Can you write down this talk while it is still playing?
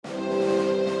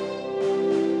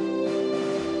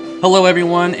Hello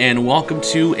everyone, and welcome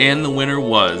to And the Winner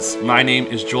Was. My name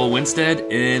is Joel Winstead,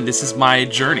 and this is my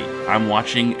journey. I'm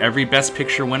watching every Best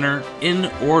Picture winner in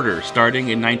order, starting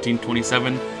in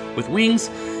 1927 with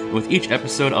Wings. With each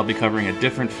episode, I'll be covering a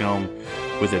different film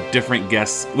with a different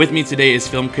guest. With me today is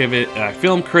film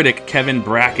critic Kevin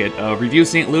Brackett of Review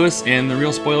St. Louis and the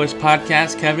Real Spoilers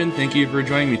podcast. Kevin, thank you for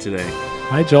joining me today.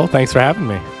 Hi Joel, thanks for having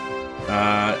me.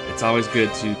 It's always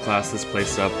good to class this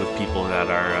place up with people that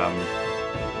are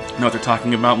know what they're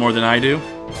talking about more than I do.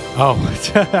 Oh,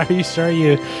 are you sure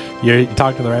you're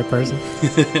talking to the right person?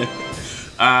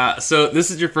 So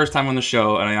this is your first time on the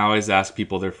show, and I always ask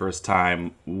people their first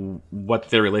time what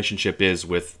their relationship is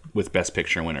with Best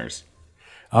Picture winners.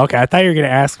 Okay, I thought you were going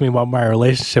to ask me what my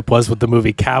relationship was with the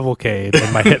movie Cavalcade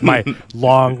and my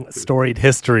long storied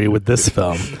history with this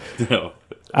film. No.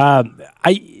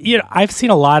 I've seen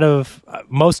a lot of,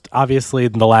 most obviously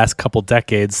in the last couple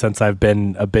decades since I've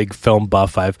been a big film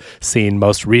buff, I've seen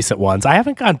most recent ones. I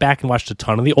haven't gone back and watched a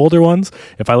ton of the older ones.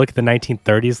 If I look at the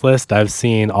 1930s list, I've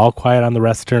seen All Quiet on the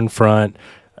Western Front,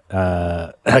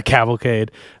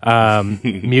 Cavalcade,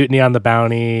 Mutiny on the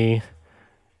Bounty,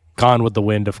 Gone with the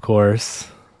Wind, of course.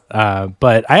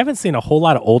 But I haven't seen a whole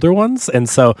lot of older ones, and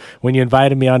so when you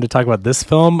invited me on to talk about this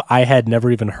film, I had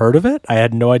never even heard of it. I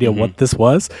had no idea what this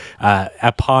was.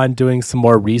 Upon doing some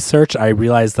more research, I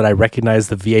realized that I recognized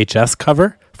the VHS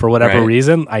cover for whatever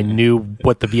reason. I knew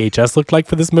what the VHS looked like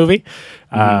for this movie.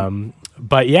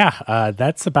 But yeah,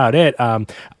 that's about it.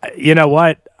 You know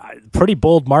what? Pretty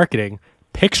bold marketing.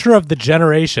 Picture of the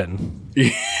generation.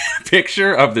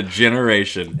 Picture of the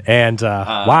generation. And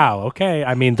wow, okay.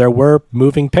 I mean, there were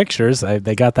moving pictures.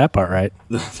 They got that part right.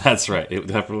 That's right. It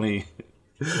definitely.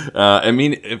 I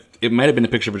mean, it might have been a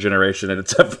picture of a generation, and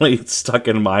it's definitely stuck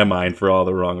in my mind for all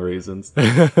the wrong reasons.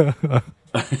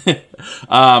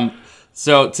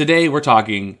 So today we're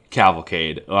talking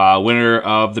Cavalcade, winner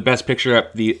of the Best Picture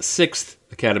at the 6th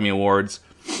Academy Awards.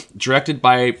 Directed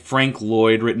by Frank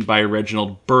Lloyd, written by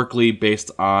Reginald Berkeley,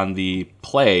 based on the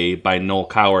play by Noel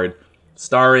Coward,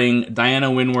 starring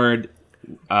Diana Winward,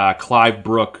 Clive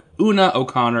Brook, Una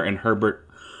O'Connor, and Herbert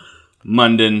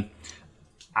Munden.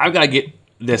 I've got to get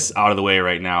this out of the way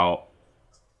right now.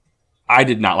 I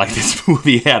did not like this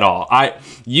movie at all.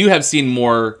 You have seen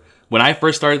more. When I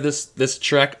first started this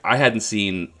trek, I had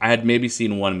maybe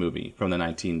seen one movie from the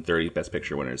 1930 Best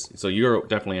Picture winners. So you're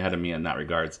definitely ahead of me in that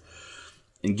regards.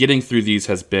 And getting through these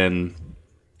has been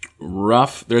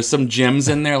rough. There's some gems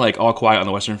in there, like All Quiet on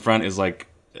the Western Front is like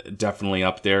definitely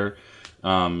up there.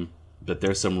 But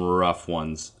there's some rough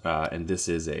ones, and this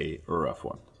is a rough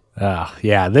one.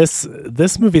 Yeah, this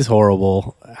movie's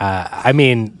horrible. I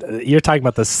mean, you're talking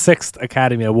about the 6th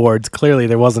Academy Awards. Clearly,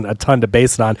 there wasn't a ton to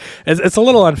base it on. It's a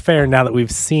little unfair now that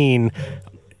we've seen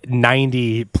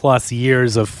 90 plus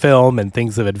years of film and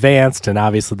things have advanced, and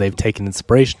obviously they've taken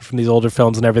inspiration from these older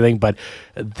films and everything, but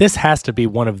this has to be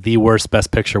one of the worst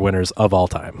Best Picture winners of all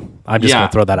time. I'm just going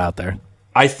to throw that out there.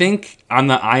 I think on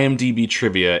the IMDb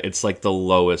trivia, it's like the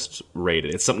lowest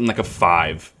rated. It's something like a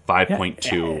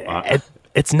 5.2.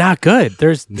 It's not good.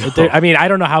 I mean, I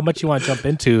don't know how much you want to jump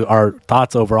into our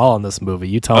thoughts overall on this movie.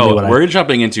 You tell me what we're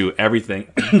jumping into everything.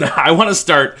 I want to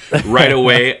start right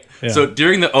away. Yeah. So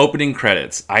during the opening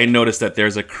credits, I noticed that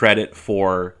there's a credit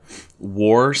for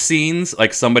war scenes.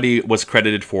 Like somebody was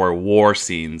credited for war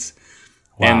scenes.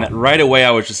 Wow. And right away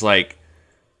I was just like,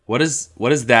 what does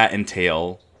that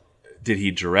entail? Did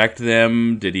he direct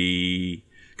them?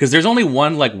 Because there's only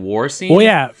one like war scene. Well,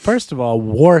 yeah. First of all,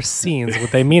 war scenes. What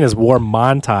they mean is war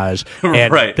montage.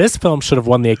 And this film should have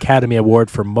won the Academy Award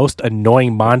for most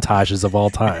annoying montages of all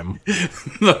time.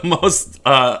 The most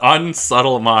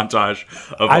unsubtle montage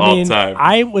of all time.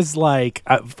 I was like,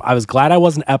 I was glad I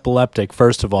wasn't epileptic.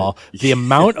 First of all, the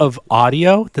amount of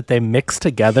audio that they mixed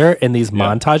together in these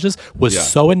montages was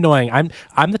so annoying. I'm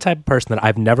the type of person that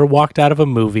I've never walked out of a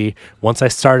movie. Once I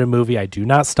start a movie, I do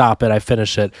not stop it. I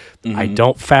finish it. I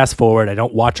don't fast forward. I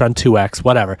don't watch on 2X,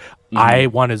 whatever. I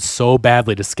wanted so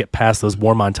badly to skip past those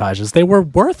war montages. They were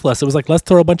worthless. It was like, let's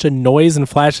throw a bunch of noise and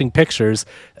flashing pictures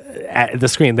at the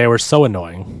screen. They were so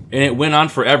annoying. And it went on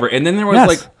forever. And then there was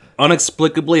like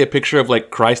inexplicably a picture of like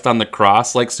Christ on the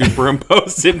cross like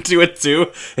superimposed into it too.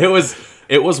 It was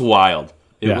wild.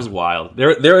 It was wild.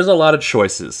 There was a lot of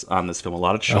choices on this film. A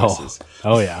lot of choices.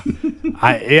 Oh yeah.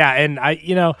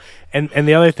 And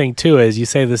the other thing too is you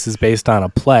say this is based on a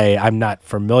play. I'm not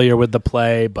familiar with the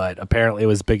play, but apparently it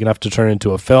was big enough to turn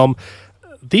into a film.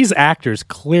 These actors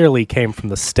clearly came from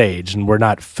the stage and were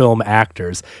not film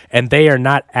actors, and they are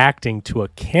not acting to a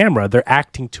camera. They're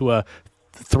acting to a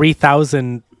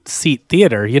 3,000 seat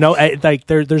theater. Like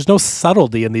there's no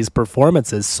subtlety in these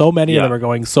performances. So many of them are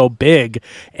going so big,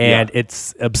 and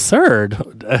it's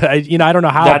absurd. I don't know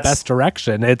how best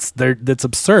direction. It's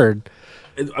absurd.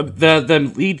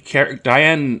 The lead character,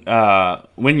 Diane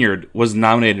Wynyard, was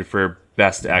nominated for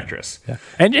Best Actress. Yeah.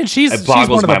 And she's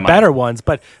one of the better ones,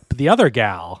 but the other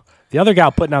gal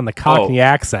putting on the Cockney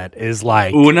accent is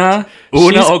like Una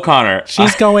O'Connor.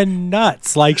 She's going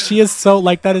nuts. Like she is so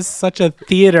like that is such a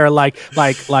theater like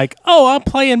oh, I'm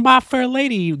playing My Fair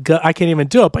Lady. I can't even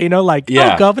do it, but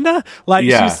oh, governor. Like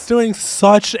she's doing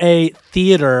such a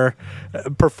theater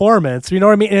performance, you know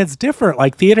what I mean? And it's different.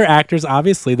 Like theater actors,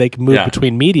 obviously they can move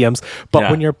between mediums, but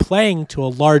when you're playing to a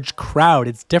large crowd,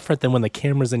 it's different than when the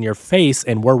camera's in your face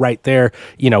and we're right there,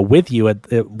 with you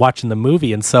at watching the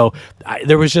movie. And so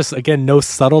there was just, again, no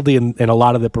subtlety in a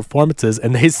lot of the performances,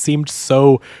 and they seemed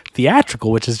so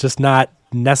theatrical, which is just not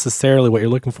necessarily what you're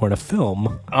looking for in a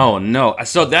film. Oh no!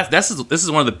 So this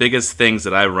is one of the biggest things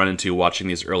that I run into watching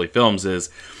these early films is,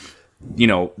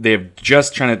 they're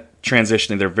just trying to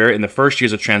transitioning. They're very in the first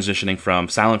years of transitioning from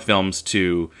silent films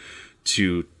to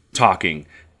talking,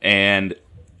 and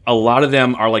a lot of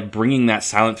them are like bringing that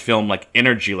silent film like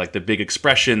energy, like the big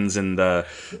expressions and the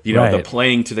the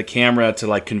playing to the camera to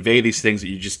like convey these things that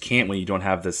you just can't when you don't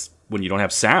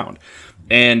have sound.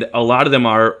 And a lot of them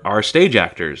are stage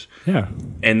actors. Yeah.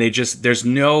 And there's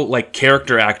no like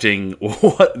character acting.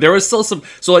 There was still some.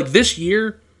 So like this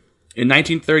year in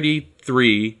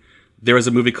 1933, there was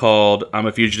a movie called I'm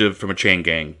a Fugitive from a Chain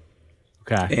Gang.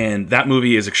 Okay. And that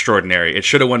movie is extraordinary. It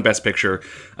should have won Best Picture.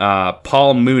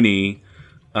 Paul Mooney,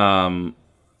 who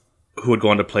would go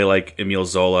on to play like Emile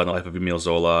Zola in The Life of Emile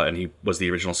Zola, and he was the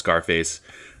original Scarface.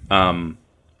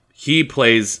 He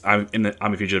plays I'm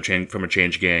a Fugitive from a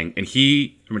Chain Gang, and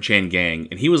he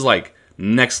was like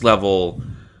next level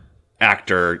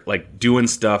actor, like doing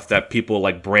stuff that people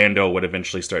like Brando would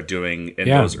eventually start doing in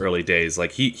those early days.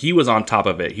 Like he was on top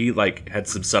of it. He like had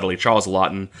some subtlety. Charles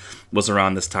Lawton was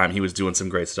around this time. He was doing some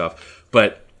great stuff.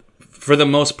 But for the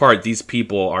most part, these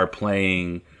people are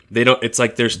playing. It's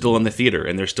like they're still in the theater,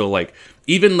 and they're still like,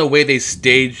 even the way they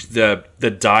staged the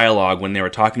dialogue when they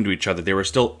were talking to each other, they were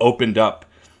still opened up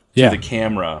to the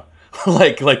camera,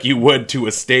 like you would to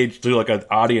a stage, to like an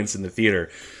audience in the theater.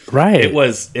 Right. It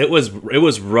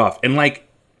was rough. And like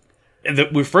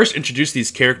we first introduced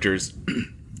these characters.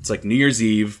 It's like New Year's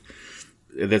Eve.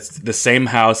 That's the same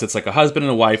house. It's like a husband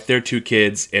and a wife, their two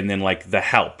kids, and then like the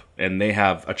help, and they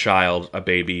have a child, a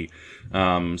baby.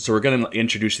 So we're gonna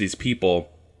introduce these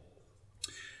people,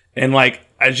 and like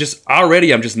I'm just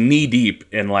knee deep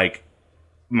in like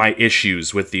my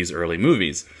issues with these early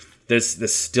movies.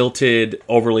 This stilted,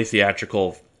 overly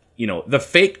theatrical, the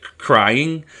fake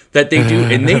crying that they do,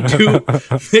 and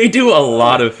they do a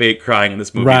lot of fake crying in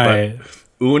this movie. Right.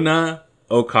 But Una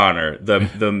O'Connor,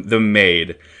 the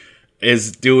maid,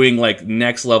 is doing like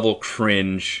next level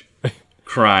cringe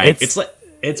crying. It's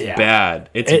bad.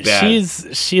 It's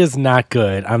bad. She is not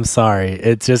good. I'm sorry.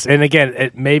 It's just, and again,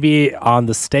 it maybe on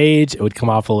the stage it would come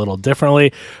off a little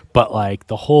differently, but like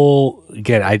the whole,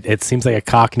 again, it seems like a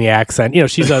Cockney accent.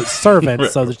 She's a servant,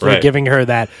 so they're giving her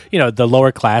that, the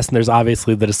lower class, and there's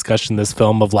obviously the discussion in this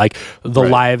film of like the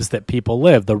lives that people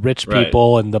live, the rich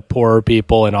people and the poorer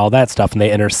people and all that stuff, and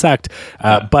they intersect.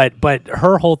 But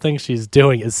her whole thing she's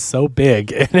doing is so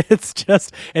big, and it's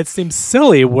just, it seems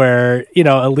silly where,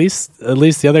 at least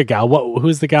the other gal,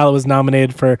 who's the gal that was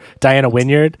nominated for Diana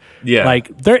Wynyard? Yeah.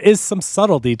 Like there is some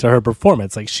subtlety to her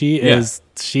performance. Like she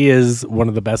is one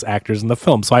of the best actors in the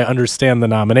film, so I understand the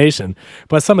nomination.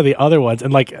 But some of the other ones,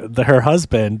 and like her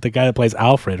husband, the guy that plays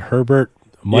Alfred, Herbert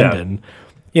Munden,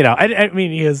 I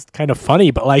mean, he is kind of funny,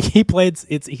 but like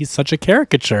he's such a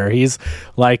caricature. He's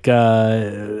like,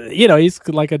 he's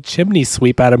like a chimney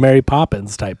sweep out of Mary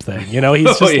Poppins type thing.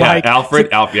 He's just like Alfred.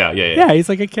 Yeah. He's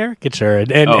like a caricature,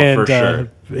 and for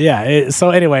sure. So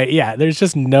anyway, there's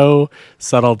just no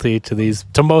subtlety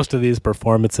to most of these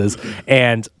performances,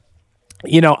 and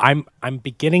I'm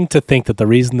beginning to think that the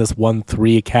reason this won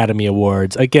 3 Academy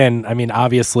Awards, again, I mean,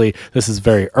 obviously this is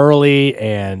very early,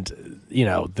 and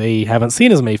they haven't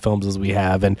seen as many films as we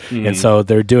have, and so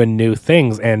they're doing new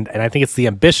things, and I think it's the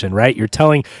ambition, right? You're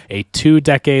telling a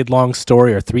 2-decade long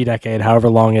story, or 3-decade, however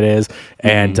long it is,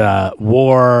 and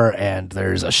war, and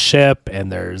there's a ship,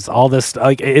 and there's all this,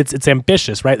 like it's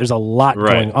ambitious, right? There's a lot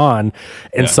going on,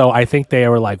 and so I think they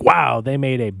were like, wow, they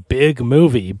made a big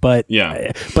movie, but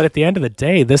at the end of the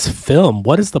day, this film,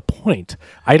 what is the point?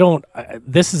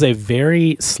 This is a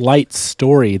very slight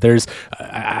story.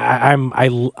 I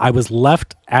was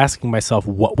left asking myself,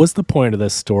 what was the point of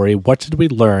this story? What did we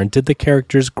learn? Did the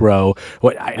characters grow?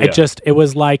 It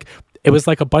was like it was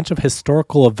like a bunch of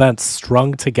historical events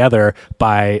strung together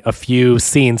by a few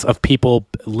scenes of people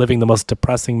living the most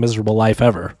depressing, miserable life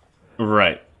ever.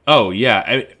 Right. Oh,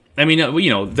 yeah. I mean,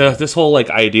 this whole like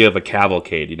idea of a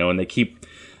cavalcade, and they keep,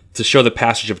 to show the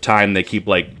passage of time, they keep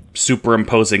like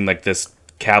superimposing like this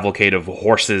cavalcade of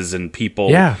horses and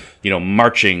people,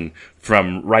 marching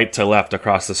from right to left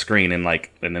across the screen, and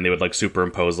then they would like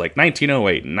superimpose like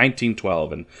 1908 and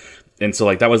 1912, and so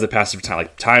like that was the passage of time.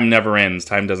 Like time never ends,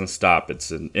 time doesn't stop. It's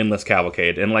an endless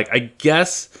cavalcade, and like I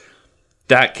guess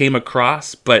that came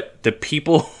across, but the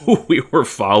people who we were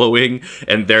following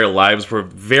and their lives were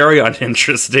very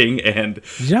uninteresting and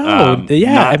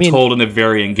told in a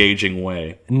very engaging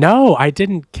way. No, I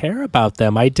didn't care about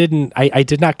them. I did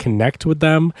not connect with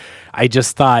them. I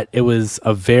just thought it was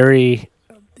a very,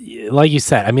 like you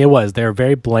said, I mean, they were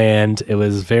very bland. It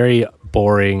was very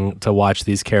boring to watch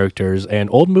these characters, and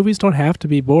old movies don't have to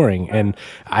be boring. And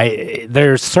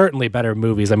there's certainly better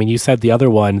movies. I mean, you said the other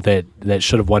one that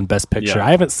should have won Best Picture. Yeah.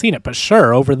 I haven't seen it, but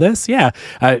sure, over this,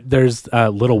 there's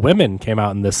Little Women came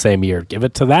out in the same year. Give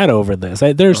it to that over this.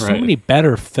 There's so many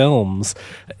better films,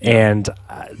 and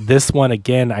this one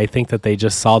again, I think that they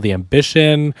just saw the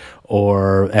ambition,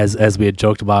 or as we had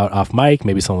joked about off mic,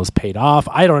 maybe someone was paid off.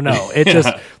 I don't know. It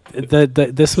just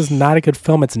this was not a good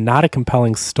film. It's not a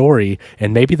compelling story,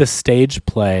 and maybe the stage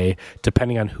play,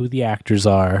 depending on who the actors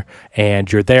are,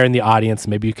 and you're there in the audience,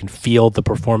 maybe you can feel the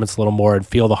performance a little more and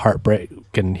feel the heartbreak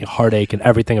and heartache and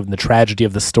everything of the tragedy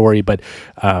of the story. But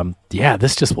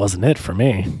this just wasn't it for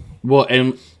me. Well,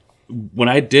 and when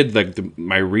I did like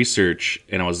my research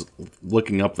and I was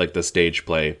looking up like the stage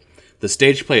play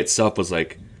itself was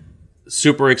like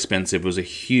super expensive. It was a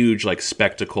huge like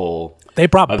spectacle. They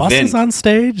brought buses on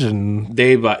stage, and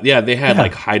they had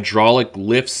like hydraulic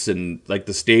lifts, and like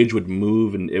the stage would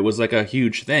move, and it was like a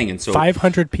huge thing. And so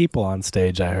 500 people on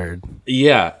stage, I heard.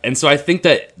 Yeah, and so I think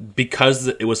that because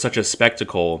it was such a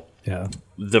spectacle,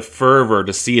 the fervor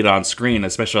to see it on screen,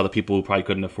 especially all the people who probably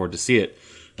couldn't afford to see it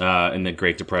in the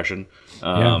Great Depression.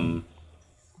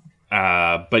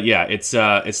 But yeah,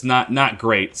 it's not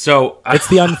great. So it's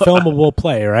the unfilmable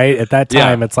play, right? At that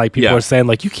time, it's like people are saying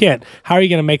like, how are you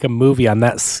going to make a movie on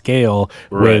that scale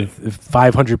with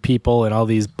 500 people and all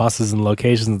these buses and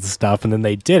locations and stuff? And then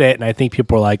they did it, and I think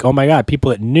people were like, oh my God,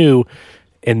 people that knew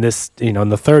in this, in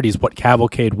the 30s, what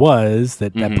Cavalcade was,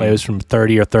 that play was from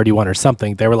 30 or 31 or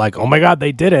something. They were like, oh my God,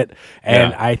 they did it.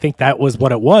 And I think that was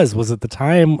what it was at the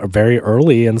time, very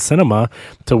early in cinema,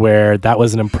 to where that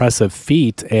was an impressive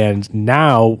feat. And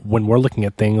now when we're looking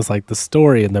at things like the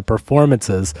story and the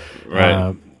performances,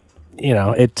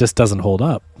 it just doesn't hold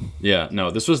up. Yeah, no,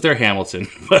 this was their Hamilton,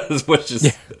 which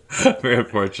is very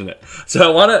unfortunate.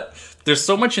 So there's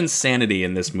so much insanity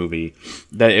in this movie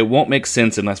that it won't make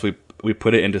sense unless we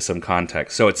put it into some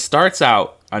context. So it starts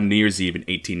out on New Year's Eve in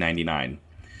 1899.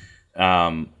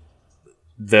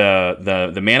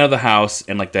 The man of the house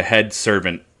and like the head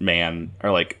servant man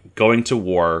are like going to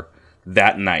war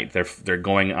that night. They're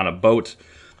going on a boat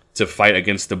to fight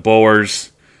against the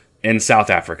Boers in South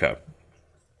Africa.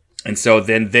 And so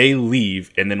then they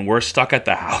leave, and then we're stuck at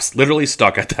the house, literally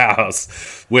stuck at the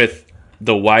house with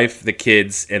the wife, the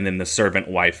kids, and then the servant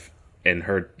wife and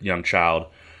her young child.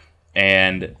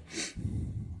 And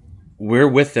we're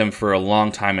with them for a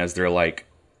long time as they're like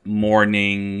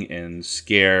mourning and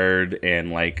scared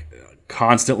and like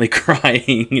constantly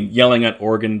crying and yelling at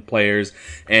organ players.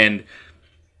 And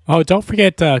don't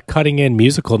forget cutting in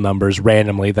musical numbers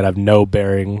randomly that have no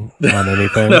bearing on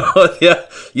anything.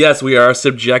 Yes, we are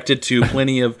subjected to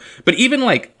plenty of, but even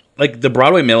like the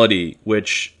Broadway Melody,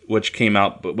 which came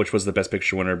out, which was the Best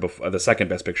Picture winner, the second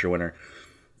Best Picture winner,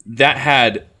 that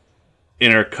had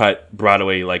intercut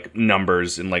Broadway like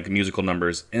numbers and like musical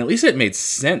numbers, and at least it made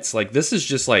sense. Like, this is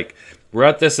just like, we're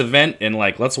at this event and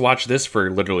like, let's watch this for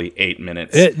literally 8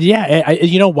 minutes.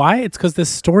 You know why? It's because this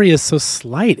story is so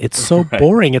slight. It's so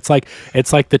boring. It's like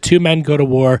the two men go to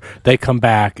war, they come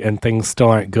back, and things still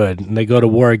aren't good. And they go to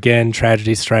war again,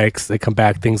 tragedy strikes, they come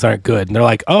back, things aren't good. And they're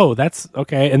like, oh, that's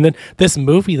okay. And then this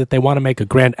movie that they want to make a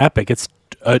grand epic, it's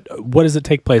what does it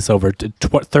take place over?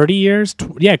 30 years?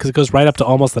 Yeah, because it goes right up to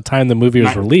almost the time the movie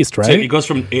was released, right? So it goes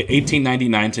from 1899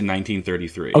 to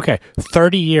 1933. Okay,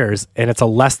 30 years, and it's a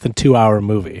less than 2-hour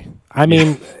movie. I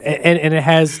mean, and it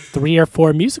has 3 or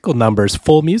 4 musical numbers,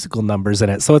 full musical numbers in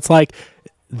it. So it's like,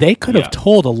 they could have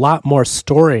told a lot more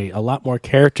story, a lot more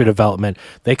character development.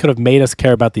 They could have made us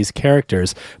care about these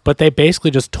characters, but they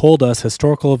basically just told us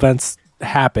historical events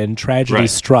happened, tragedy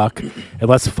struck, and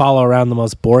let's follow around the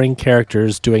most boring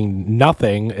characters doing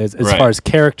nothing as far as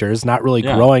characters, not really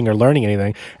growing or learning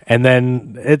anything. And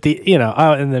then at the,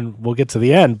 and then we'll get to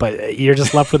the end, but you're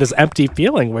just left with this empty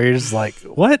feeling where you're just like,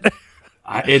 what?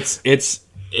 It's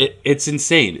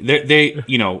insane. They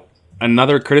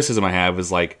another criticism I have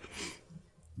is like,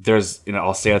 there's,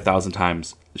 I'll say 1,000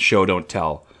 times, show don't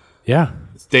tell. Yeah.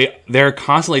 They're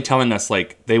constantly telling us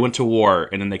like they went to war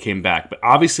and then they came back, but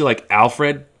obviously like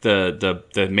Alfred,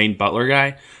 the main butler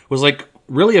guy, was like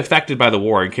really affected by the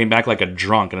war and came back like a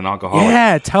drunk and an alcoholic.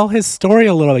 Yeah, tell his story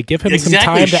a little. Like, give him some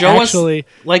time to show actually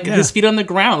us, like his feet on the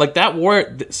ground. Like that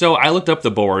war. So I looked up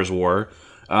the Boers War.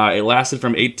 It lasted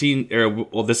from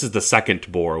this is the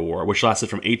second Boer War, which lasted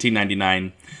from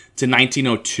 1899 to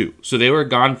 1902. So they were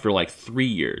gone for like 3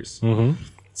 years. Mm-hmm.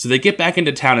 So they get back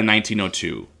into town in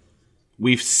 1902.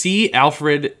 We see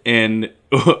Alfred and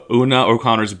Una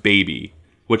O'Connor's baby,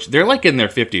 which they're like in their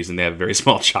 50s and they have a very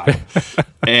small child.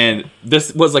 And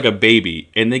this was like a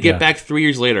baby. And they get back 3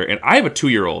 years later. And I have a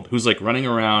 2-year-old who's like running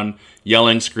around,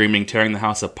 yelling, screaming, tearing the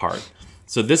house apart.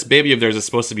 So this baby of theirs is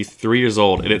supposed to be 3 years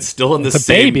old, and it's still in the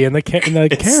same... baby in the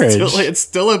carriage. It's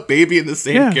still a baby in the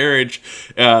same carriage.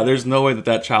 There's no way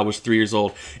that child was 3 years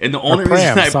old. And the only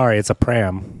reason it's a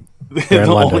pram.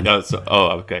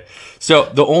 Okay. So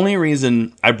the only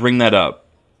reason I bring that up,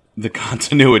 the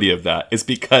continuity of that, is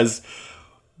because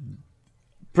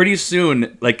pretty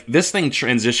soon, like, this thing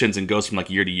transitions and goes from like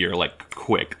year to year, like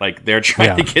quick. Like they're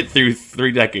trying to get through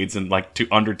 3 decades in like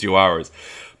under 2 hours.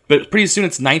 But pretty soon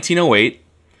it's 1908.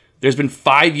 There's been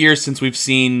 5 years since we've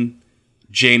seen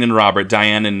Jane and Robert,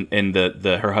 Diane and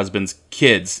her husband's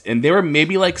kids, and they were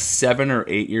maybe like 7 or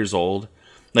 8 years old.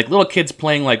 Like little kids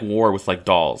playing like war with like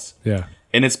dolls. Yeah.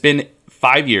 And it's been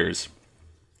 5 years.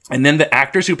 And then the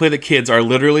actors who play the kids are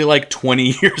literally like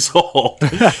 20 years old.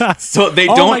 So they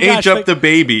don't age up the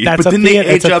baby.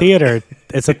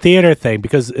 It's a theater thing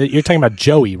because you're talking about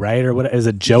Joey, right? Or what is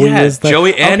it? Joey is the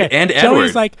Joey and Edward.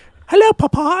 Joey's like, hello,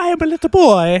 Papa, I am a little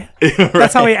boy.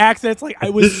 That's how he acts. It's like,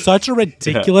 it was such a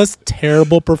ridiculous,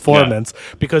 terrible performance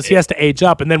because he has to age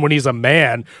up. And then when he's a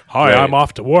man, hi, I'm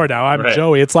off to war now. I'm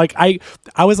Joey. It's like, I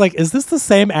was like, is this the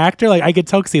same actor? Like, I could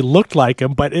tell because he looked like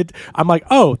him, but I'm like,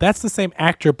 oh, that's the same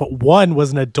actor, but one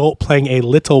was an adult playing a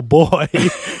little boy.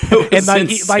 And like,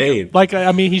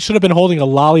 he should have been holding a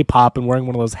lollipop and wearing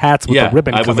one of those hats with a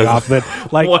ribbon coming off of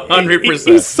it. Like,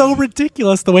 100%. He's so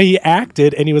ridiculous the way he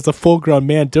acted, and he was a full-grown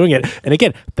man doing it. And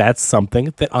again, that's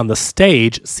something that on the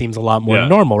stage seems a lot more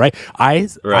normal, right?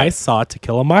 I saw To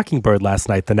Kill a Mockingbird last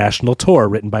night, the national tour,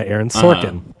 written by Aaron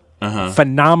Sorkin.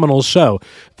 Phenomenal show.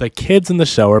 The kids in the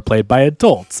show are played by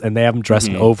adults, and they have them dressed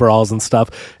in overalls and stuff.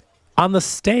 On the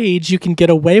stage, you can get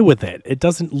away with it. It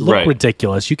doesn't look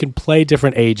ridiculous. You can play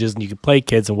different ages, and you can play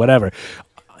kids and whatever.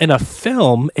 In a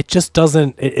film, it just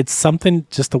doesn't. It's something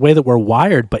just the way that we're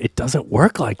wired, but it doesn't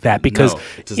work like that because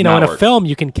in a film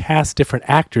you can cast different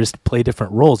actors to play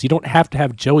different roles. You don't have to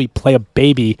have Joey play a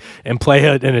baby and play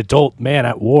an adult man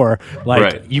at war.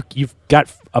 Like you've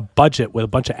got a budget with a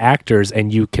bunch of actors,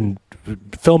 and you can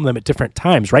film them at different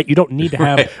times, right? You don't need to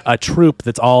have a troupe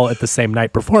that's all at the same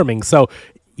night performing. So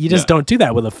you just don't do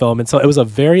that with a film. And so it was a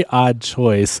very odd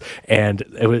choice, and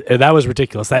that was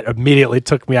ridiculous. That immediately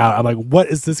took me out. I'm like, what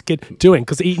is this kid doing?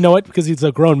 Because you know what? Because he's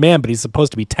a grown man, but he's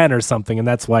supposed to be 10 or something, and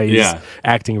that's why he's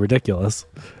acting ridiculous.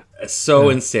 So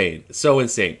insane.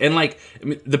 And like, I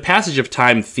mean, the passage of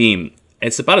time theme,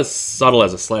 it's about as subtle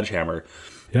as a sledgehammer.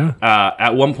 Yeah.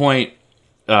 At one point,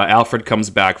 Alfred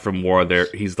comes back from war.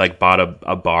 He's like bought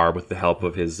a bar with the help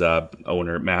of his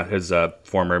owner, his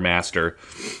former master.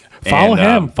 Follow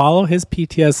him. Follow his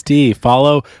PTSD.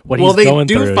 Follow what he's going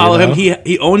through. Well, they do follow him.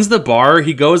 He owns the bar.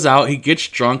 He goes out. He gets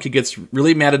drunk. He gets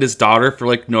really mad at his daughter for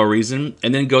like no reason,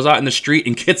 and then goes out in the street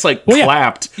and gets like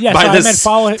clapped. Yeah, by so this.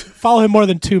 I meant follow him more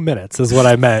than 2 minutes is what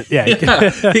I meant. Yeah,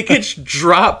 he gets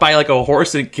dropped by like a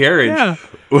horse and carriage. Yeah.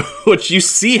 Which you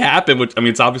see happen. Which, I mean,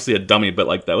 it's obviously a dummy, but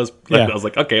like that was. Like, I was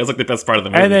like, okay, it was like the best part of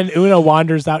the movie. And then Una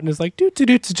wanders out and is like, do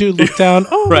look down.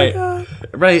 Oh my God.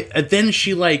 Right, and then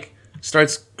she like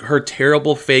starts her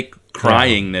terrible fake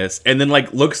cryingness, and then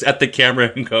like looks at the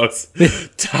camera and goes,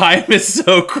 time is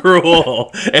so cruel.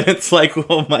 And it's like,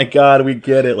 oh my God, we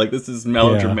get it. Like, this is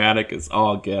melodramatic as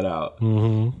all get out.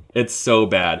 It's so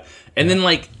bad. And then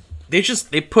like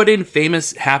they put in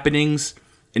famous happenings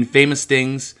and famous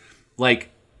things, like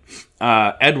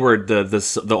Edward,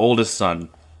 the oldest son.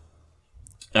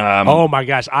 Oh my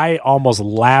gosh, I almost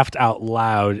laughed out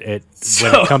loud when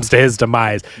it comes to his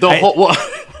demise.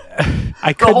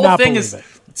 I could not believe it.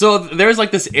 So there's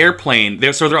like this airplane.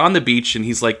 They're on the beach, and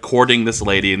he's like courting this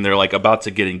lady, and they're like about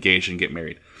to get engaged and get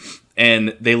married.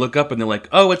 and they look up and they're like,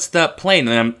 oh, it's that plane.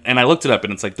 And I looked it up,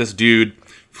 and it's like this dude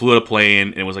flew a plane,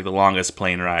 and it was like the longest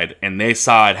plane ride, and they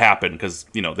saw it happen because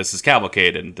this is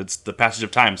Cavalcade, and it's the passage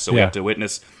of time, so we have to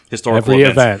witness historical every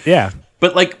events. event. Yeah,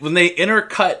 but like when they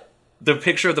intercut the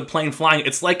picture of the plane flying,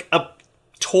 it's like a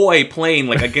toy plane,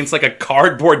 like against like a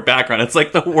cardboard background. It's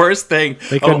like the worst thing.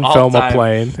 They couldn't film a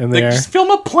plane in there. Just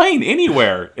film a plane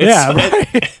anywhere.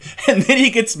 Right. And then he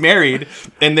gets married,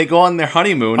 and they go on their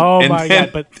honeymoon. Oh my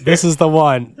god! But this is the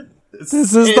one. This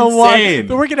is insane. The one.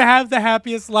 But we're gonna have the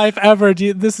happiest life ever.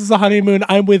 This is a honeymoon.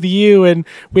 I'm with you, and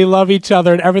we love each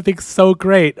other, and everything's so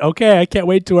great. Okay, I can't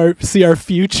wait to see our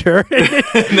future.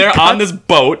 And they're on this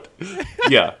boat.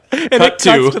 Yeah. And it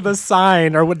cuts to the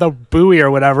sign or with the buoy or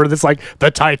whatever. That's like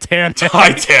the Titanic.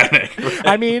 Titanic. Right.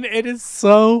 I mean, it is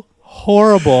so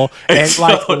horrible and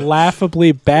like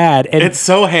laughably bad. And it's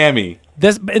so hammy.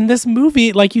 This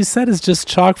movie, like you said, is just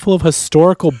chock full of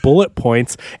historical bullet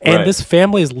points, and this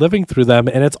family is living through them,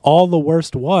 and it's all the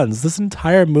worst ones. This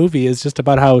entire movie is just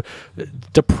about how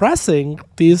depressing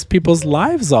these people's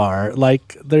lives are.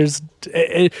 Like,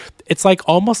 it's like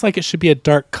almost like it should be a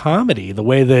dark comedy, the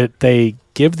way that they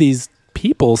give these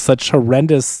people such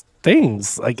horrendous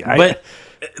things.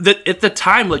 At the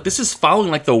time, like, this is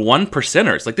following like the one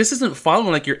percenters. Like, this isn't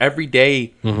following like your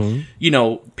everyday,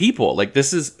 people. Like,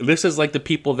 this is like the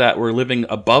people that were living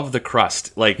above the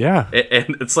crust. Like, yeah,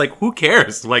 and it's like, who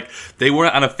cares? Like, they were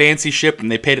on a fancy ship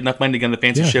and they paid enough money to get on the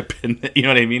fancy ship, and you know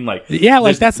what I mean? Like, yeah,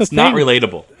 like that's the thing. Not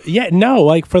relatable. Yeah, no,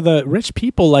 like for the rich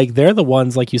people, like they're the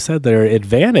ones, like you said, that are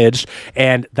advantaged,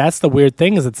 and that's the weird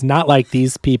thing is it's not like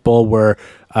these people were.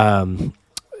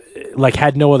 Like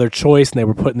had no other choice and they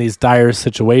were put in these dire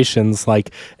situations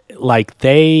like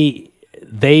they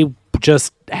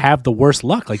just have the worst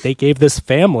luck. Like they gave this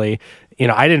family,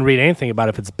 I didn't read anything about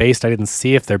if it's based, I didn't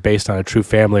see if they're based on a true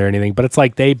family or anything, but it's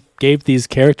like they gave these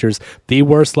characters the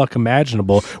worst luck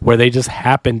imaginable where they just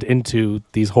happened into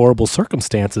these horrible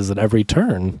circumstances at every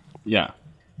turn. Yeah.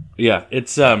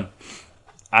 It's I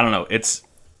don't know, it's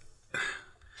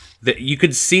that you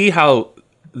could see how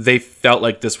they felt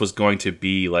like this was going to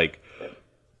be like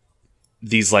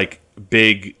these like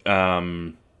big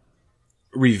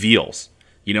reveals,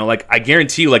 like I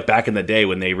guarantee you, like back in the day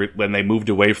when they moved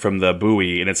away from the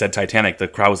buoy and it said Titanic, the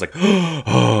crowd was like,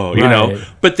 oh, right.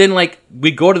 But then like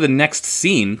we go to the next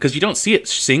scene because you don't see it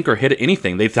sink or hit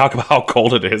anything. They talk about how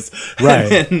cold it is,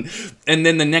 right? and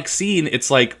then the next scene,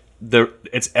 it's like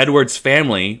it's Edward's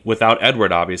family without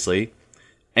Edward, obviously.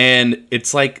 And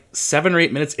it's like 7 or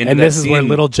 8 minutes into that scene. And this is where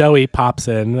little Joey pops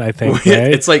in, I think,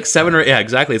 right? It's like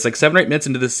exactly. It's like 7 or 8 minutes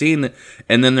into the scene,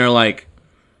 and then they're like,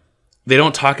 they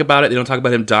don't talk about it. They don't talk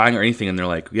about him dying or anything, and they're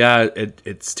like, yeah,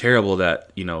 it's terrible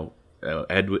that,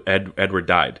 Edward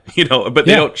died, but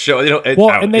they don't show,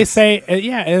 they say,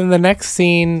 and in the next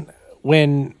scene,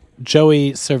 when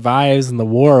Joey survives in the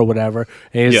war or whatever,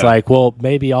 and he's like, well,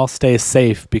 maybe I'll stay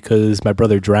safe because my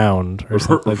brother drowned or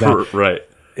something like that. Right.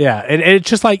 Yeah, and it's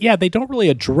just like, they don't really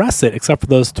address it except for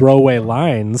those throwaway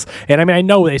lines. And I mean, I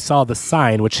know they saw the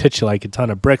sign, which hits you like a ton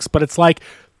of bricks, but it's like,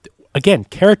 again,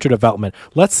 character development.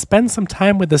 Let's spend some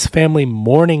time with this family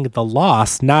mourning the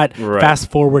loss, not fast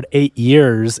forward 8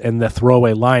 years and the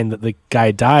throwaway line that the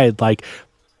guy died. Like,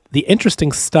 the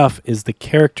interesting stuff is the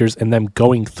characters and them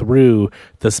going through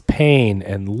this pain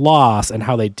and loss and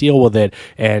how they deal with it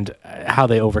and how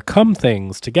they overcome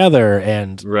things together.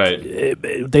 And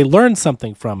they learn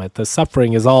something from it. The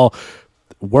suffering is all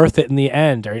worth it in the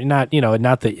end, or not,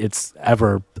 not that it's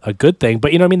ever a good thing,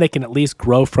 but they can at least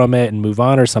grow from it and move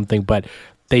on or something. But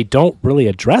they don't really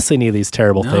address any of these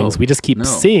terrible things. We just keep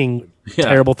seeing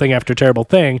terrible thing after terrible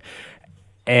thing.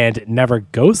 And it never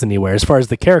goes anywhere as far as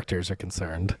the characters are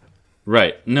concerned.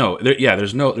 Right. No.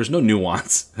 There's no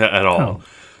nuance at all.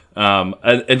 Oh.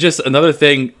 And just another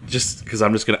thing, just because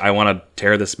I want to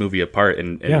tear this movie apart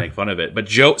and make fun of it. But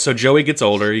Joey gets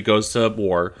older. He goes to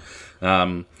war.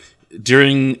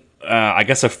 During I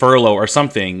guess a furlough or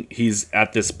something, he's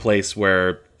at this place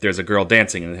where there's a girl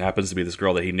dancing, and it happens to be this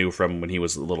girl that he knew from when he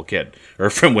was a little kid, or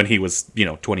from when he was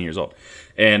 20 years old,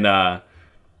 and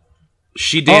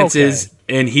she dances,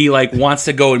 and he like wants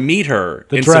to go and meet her,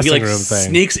 and so he like room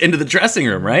sneaks into the dressing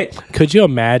room. Right? Could you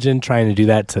imagine trying to do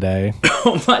that today?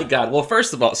 Oh my god! Well,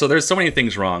 first of all, so there's so many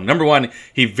things wrong. Number one,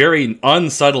 he very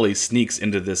unsubtly sneaks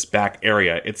into this back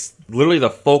area. It's literally the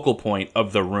focal point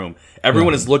of the room.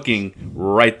 Everyone is looking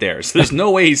right there, so there's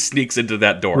no way he sneaks into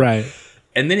that door. Right.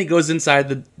 And then he goes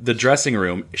inside the dressing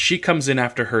room. She comes in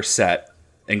after her set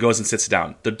and goes and sits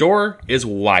down. The door is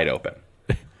wide open.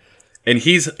 And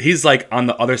he's like on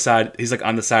the other side. He's like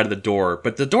on the side of the door,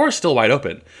 but the door is still wide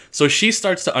open. So she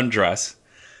starts to undress.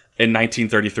 in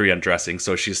 1933 undressing,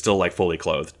 so she's still like fully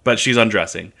clothed, but she's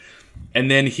undressing. And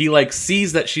then he like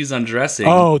sees that she's undressing.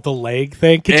 Oh, the leg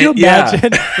thing. Could you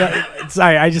imagine?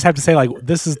 Sorry, I just have to say, like,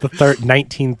 this is the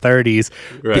 1930s.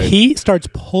 Right. He starts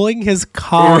pulling his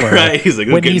collar He's like,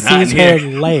 when he sees her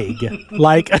leg.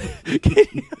 Like,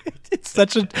 it's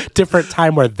such a different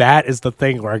time where that is the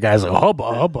thing where a guy's like,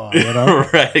 hubba, hubba, you know?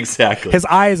 Right, exactly. His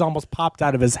eyes almost popped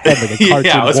out of his head like a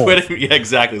cartoon I was wolf. waiting. Yeah,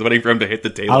 exactly. I was waiting for him to hit the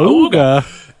table. Auga.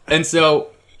 And so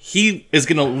he is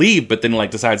going to leave, but then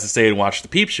like decides to stay and watch the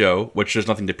peep show, which there's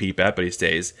nothing to peep at, but he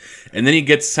stays. And then he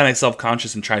gets kind of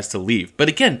self-conscious and tries to leave. But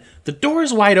again, the door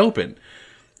is wide open.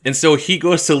 And so he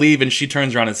goes to leave, and she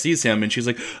turns around and sees him, and she's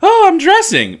like, "Oh, I'm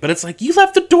dressing." But it's like, you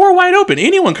left the door wide open.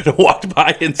 Anyone could have walked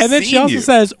by and seen you. And then she also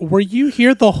says, "Were you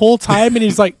here the whole time?" And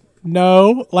he's like,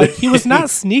 no, like he was not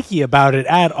sneaky about it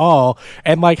at all.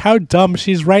 And like how dumb,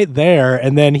 she's right there.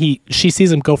 And then she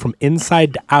sees him go from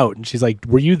inside to out. And she's like,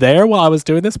 were you there while I was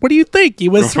doing this? What do you think? He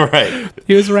was right.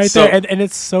 He was right there. And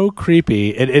it's so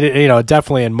creepy. It you know,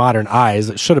 definitely in modern eyes,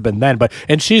 it should have been then.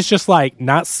 And she's just like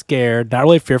not scared, not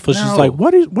really fearful. No. She's like,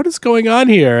 what is going on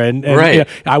here? And right. You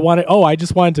know, I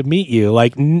just wanted to meet you.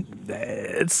 Like,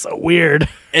 it's so weird.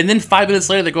 And then 5 minutes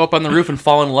later, they go up on the roof and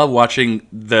fall in love watching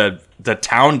the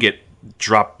town get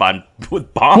dropped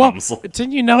with bombs. Well,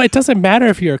 didn't you know it doesn't matter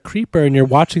if you're a creeper and you're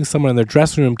watching someone in their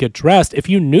dressing room get dressed. If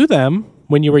you knew them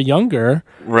when you were younger,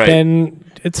 right, then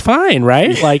it's fine,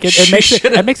 right? Yeah, like it makes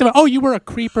it. Oh, you were a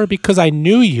creeper because I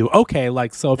knew you. Okay,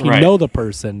 like so if you know the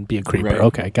person, be a creeper. Right.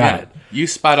 Okay, got it. You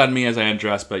spot on me as I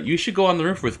undress, but you should go on the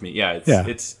roof with me. Yeah,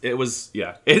 it was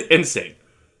insane.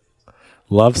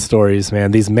 Love stories, man.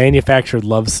 These manufactured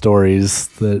love stories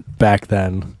that back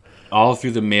then. All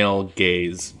through the male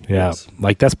gaze. Yeah. Yes.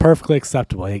 Like, that's perfectly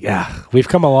acceptable. Like, yeah, we've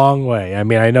come a long way. I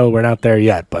mean, I know we're not there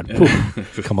yet, but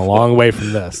we've come a long way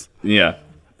from this. Yeah.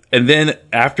 And then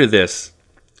after this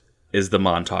is the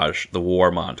montage, the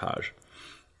war montage.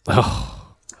 Oh.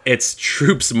 It's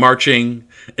troops marching,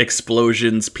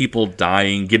 explosions, people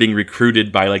dying, getting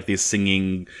recruited by like these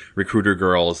singing recruiter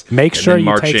girls. Make sure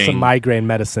you take some migraine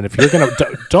medicine. If you're gonna,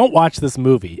 don't watch this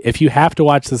movie. If you have to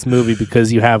watch this movie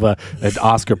because you have an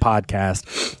Oscar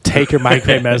podcast, take your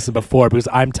migraine medicine before, because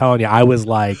I'm telling you, I was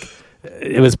like,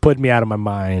 it was putting me out of my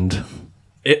mind.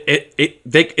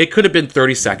 It could have been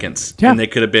 30 seconds, yeah. And they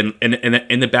could have been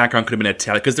in the background could have been a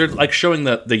tally, because they're like showing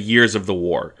the years of the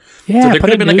war. Yeah, so there could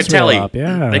have been like a tally,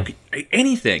 like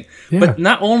anything. Yeah. But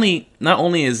not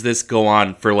only is this go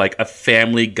on for like a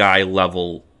Family Guy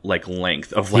level like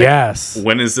length of like, yes,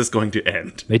 when is this going to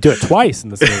end? They do it twice in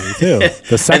this movie too.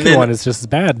 The second one is just as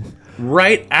bad.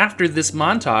 Right after this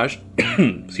montage,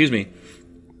 excuse me,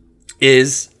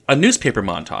 is a newspaper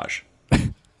montage.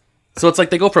 So it's like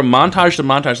they go from montage to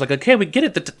montage, like, okay, we get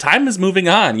it, the time is moving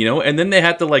on, you know? And then they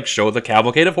had to, like, show the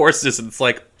cavalcade of horses, and it's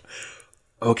like,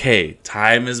 okay,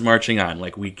 time is marching on.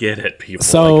 Like, we get it, people.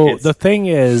 So like, the thing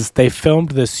is, they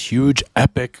filmed this huge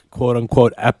epic,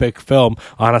 quote-unquote epic film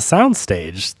on a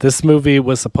soundstage. This movie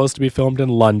was supposed to be filmed in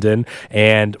London,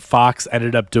 and Fox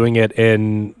ended up doing it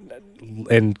in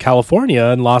California,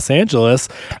 in Los Angeles,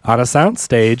 on a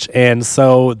soundstage, and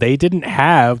so they didn't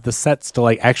have the sets to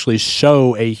like actually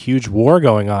show a huge war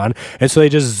going on, and so they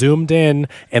just zoomed in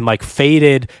and like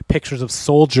faded pictures of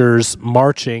soldiers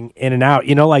marching in and out.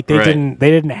 You know, like they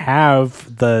didn't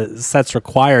have the sets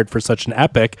required for such an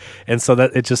epic, and so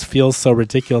that it just feels so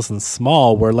ridiculous and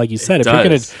small. Where, like you said,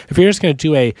 if you're just gonna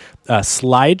do a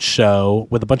slideshow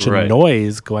with a bunch of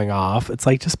noise going off, it's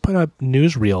like just put up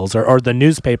newsreels or the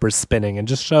newspapers spinning and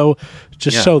just show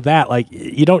that. Like,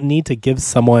 you don't need to give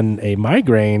someone a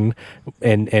migraine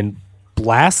and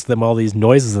blast them all these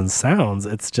noises and sounds.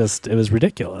 It was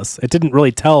ridiculous. It didn't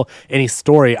really tell any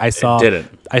story. I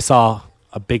saw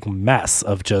a big mess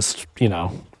of just, you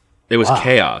know, it was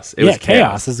chaos.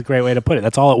 Chaos is a great way to put it.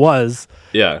 That's all it was.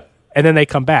 Yeah. And then they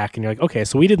come back, and you're like, okay,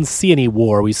 so we didn't see any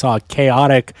war. We saw a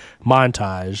chaotic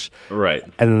montage. Right.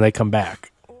 And then they come back.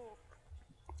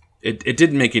 It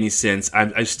didn't make any sense.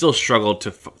 I still struggled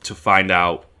to find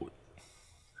out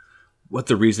what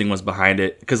the reasoning was behind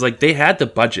it, because like they had the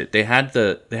budget, they had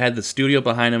the studio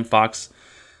behind them, Fox,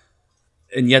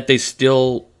 and yet they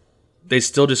still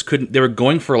just couldn't. They were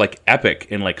going for like epic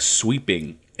and like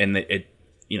sweeping, and it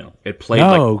played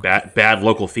like bad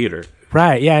local theater.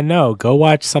 Right, yeah, no. Go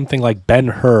watch something like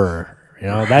Ben-Hur. You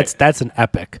know, that's an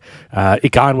epic.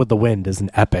 Gone with the Wind is an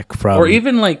epic from, or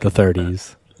even like the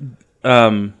 30s.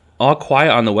 All Quiet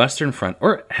on the Western Front,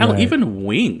 or hell, even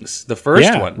Wings, the first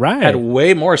one, had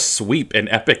way more sweep and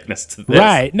epicness to this.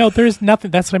 Right. No, there's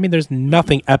nothing. That's what I mean. There's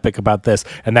nothing epic about this,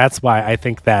 and that's why I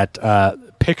think that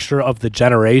picture of the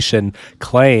generation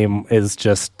claim is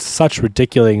just such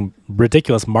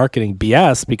ridiculous marketing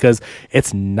BS, because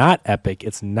it's not epic,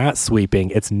 it's not sweeping,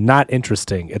 it's not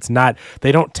interesting,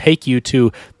 they don't take you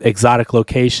to exotic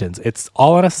locations. It's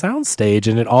all on a soundstage,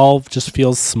 and it all just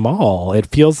feels small. It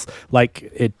feels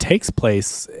like it takes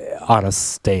place on a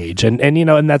stage, and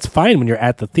that's fine when you're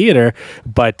at the theater,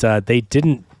 but they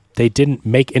didn't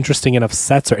make interesting enough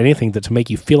sets or anything to make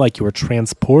you feel like you were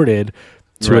transported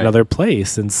to another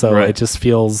place. And so it just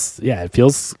feels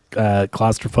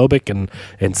claustrophobic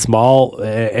and small,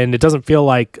 and it doesn't feel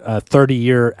like a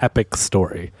 30-year epic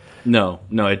story. No,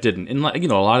 it didn't. And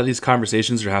a lot of these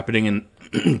conversations are happening in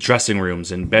dressing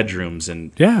rooms and bedrooms,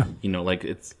 and there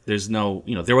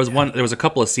was a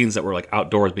couple of scenes that were like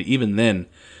outdoors, but even then,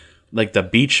 like the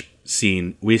beach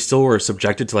scene, we still were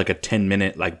subjected to like a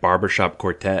 10-minute like barbershop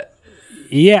quartet.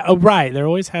 Yeah, right. There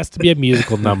always has to be a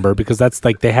musical number, because that's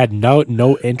like they had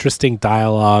no interesting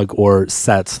dialogue or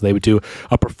sets. They would do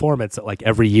a performance like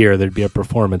every year. There'd be a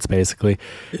performance basically.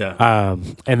 Yeah.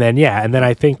 And then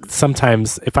I think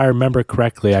sometimes, if I remember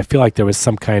correctly, I feel like there was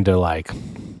some kind of like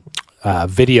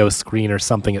video screen or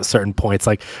something at certain points.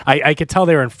 Like I could tell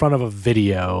they were in front of a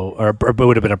video, or it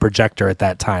would have been a projector at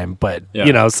that time. But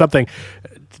something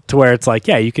to where it's like,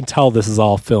 you can tell this is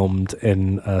all filmed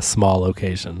in a small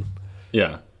location.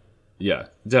 Yeah,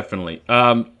 definitely.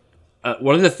 One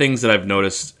of the things that I've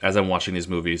noticed as I'm watching these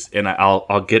movies, and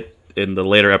I'll get in the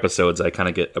later episodes, I kind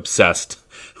of get obsessed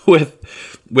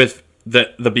with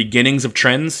the beginnings of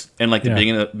trends, and like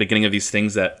the beginning of these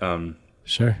things that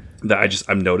that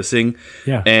I'm noticing.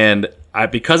 Yeah. And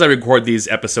because I record these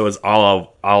episodes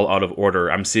all out of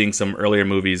order, I'm seeing some earlier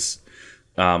movies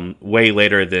way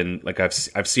later than like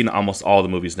I've seen almost all the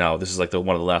movies now. This is like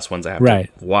one of the last ones I have to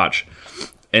watch.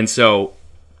 And so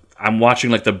I'm watching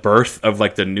like the birth of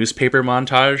like the newspaper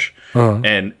montage,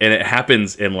 and it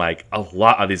happens in like a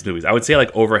lot of these movies. I would say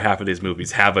like over half of these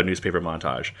movies have a newspaper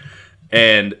montage,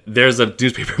 and there's a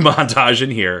newspaper montage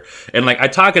in here. And like I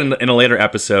talk in a later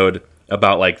episode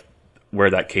about like where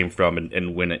that came from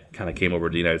and when it kind of came over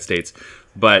to the United States.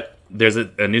 But there's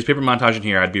a newspaper montage in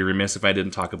here. I'd be remiss if I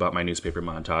didn't talk about my newspaper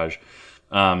montage.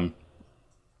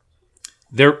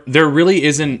 There really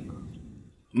isn't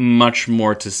much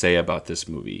more to say about this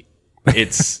movie.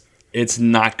 It's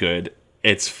not good.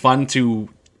 It's fun to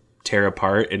tear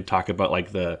apart and talk about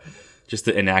like the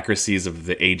inaccuracies of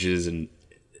the ages, and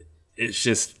it's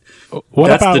just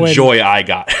joy I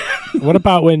got. What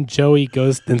about when Joey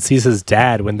goes and sees his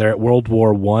dad when they're at World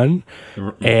War I,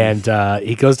 and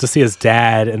he goes to see his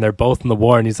dad, and they're both in the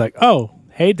war, and he's like, "Oh,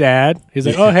 hey, Dad." He's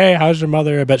like, "Oh, hey, how's your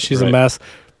mother? I bet she's a mess."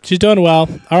 She's doing well.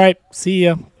 All right, see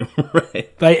ya.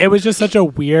 Like, it was just such a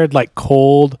weird, like,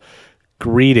 cold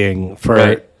greeting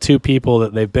for two people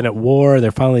that they've been at war.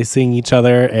 They're finally seeing each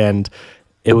other, and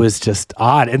it was just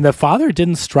odd. And the father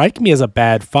didn't strike me as a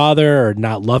bad father or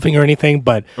not loving or anything,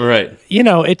 but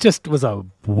it just was I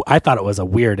thought it was a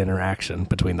weird interaction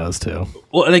between those two.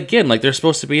 Well, and again, like they're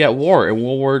supposed to be at war in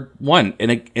World War I,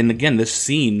 and again, this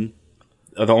scene.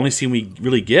 The only scene we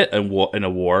really get in a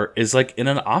war is like in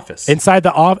an office. Inside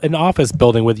an office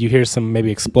building with you hear some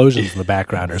maybe explosions in the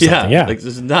background or something. Yeah. Like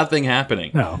there's nothing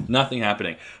happening. No. Nothing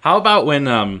happening. How about when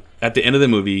at the end of the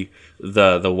movie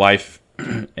the wife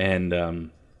and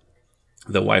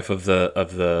the wife of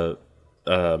the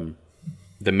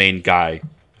main guy,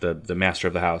 the master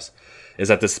of the house,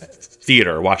 is at this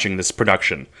theater watching this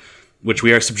production, which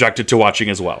we are subjected to watching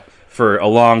as well for a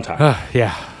long time.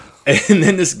 Yeah. And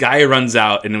then this guy runs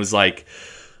out and it was like,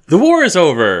 the war is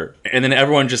over. And then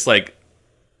everyone just like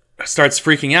starts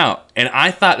freaking out. And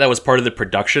I thought that was part of the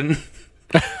production.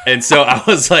 And so I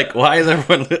was like, why is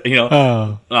everyone,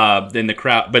 in the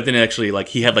crowd? But then actually, like,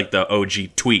 he had like the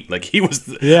OG tweet. Like he was,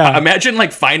 imagine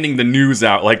like finding the news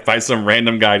out like by some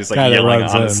random guy just like yelling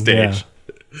on the stage.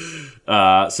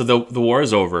 Yeah. So the war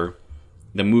is over.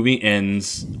 The movie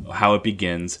ends how it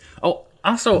begins. Oh,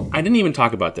 also, I didn't even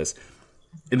talk about this.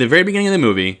 In the very beginning of the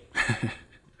movie,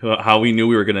 how we knew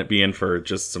we were going to be in for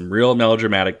just some real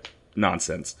melodramatic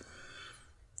nonsense.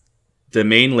 The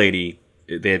main lady,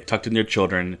 they have tucked in their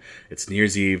children. It's New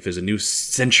Year's Eve. There's a new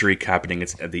century happening.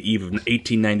 It's at the eve of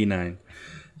 1899.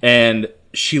 And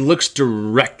she looks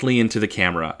directly into the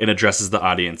camera and addresses the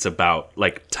audience about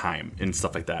like time and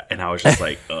stuff like that. And I was just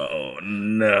like, oh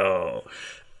no.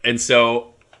 And so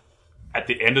at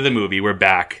the end of the movie, we're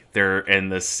back. They're in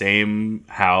the same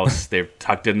house. They've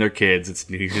tucked in their kids. It's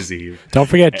New Year's Eve. Don't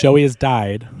forget, Joey has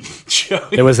died.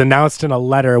 It was announced in a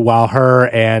letter while her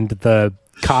and the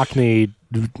Cockney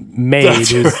maid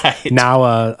who's right. now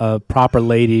a proper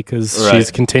lady because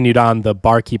she's continued on the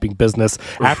barkeeping business.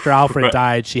 After Alfred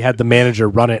died, she had the manager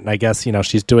run it, and I guess,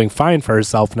 she's doing fine for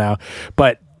herself now.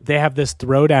 But they have this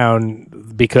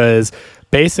throwdown because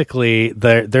basically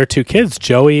their two kids,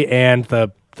 Joey and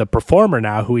the performer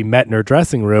now, who we met in her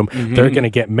dressing room, they're going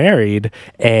to get married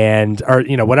or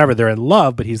whatever, they're in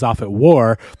love, but he's off at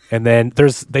war. And then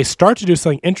they start to do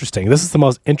something interesting. This is the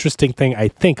most interesting thing I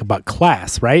think about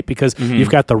Class, right? Because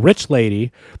you've got the rich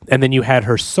lady, and then you had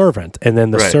her servant, and then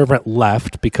the servant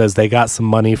left because they got some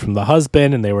money from the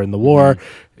husband and they were in the war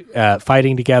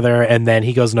fighting together. And then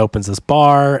he goes and opens this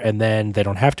bar, and then they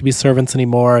don't have to be servants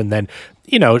anymore. And then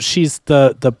she's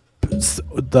the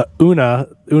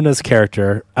Una's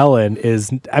character, Ellen,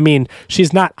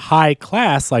 she's not high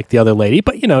class like the other lady,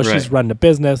 but she's running a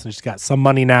business and she's got some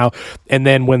money now. And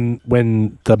then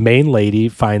when the main lady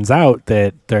finds out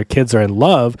that their kids are in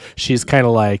love, she's kind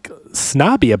of like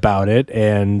snobby about it,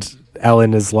 and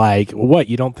Ellen is like, what,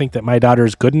 you don't think that my daughter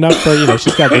is good enough for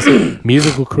she's got this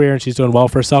musical career and she's doing well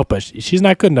for herself, but she's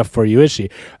not good enough for you, is she?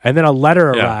 And then a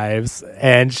letter arrives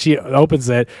and she opens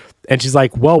it and she's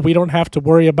like, well, we don't have to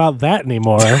worry about that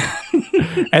anymore.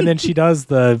 And then she does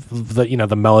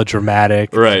the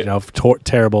melodramatic,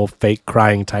 terrible fake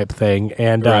crying type thing.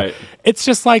 And it's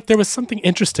just like there was something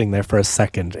interesting there for a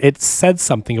second. It said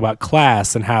something about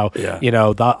class and how,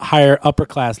 the higher upper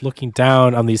class looking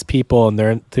down on these people, and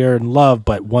they're in love,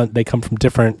 but they come from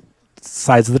different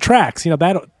sides of the tracks,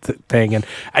 that thing. And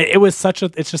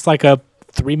it's just like a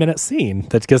 3-minute scene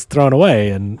that gets thrown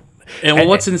away. And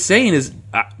what's insane is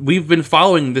we've been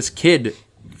following this kid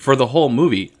for the whole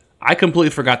movie. I completely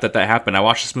forgot that happened. I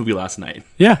watched this movie last night.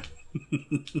 Yeah.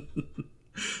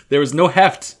 There was no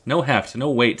heft, no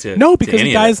weight to because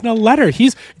the guy's in a letter.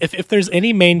 He's if there's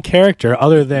any main character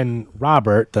other than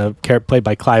Robert, the character played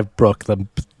by Clive Brook, the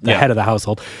head of the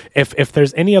household. If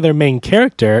there's any other main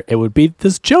character, it would be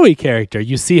this Joey character.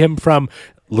 You see him from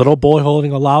little boy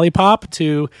holding a lollipop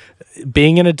to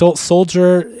being an adult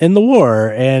soldier in the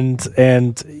war,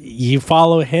 and you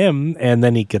follow him, and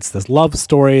then he gets this love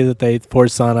story that they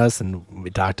force on us, and we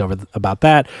talked about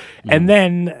that. And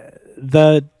then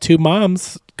the two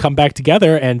moms come back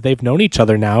together, and they've known each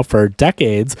other now for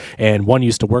decades, and one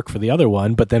used to work for the other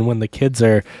one, but then when the kids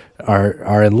are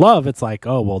in love, it's like,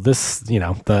 oh well, this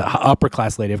the upper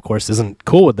class lady of course isn't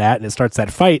cool with that, and it starts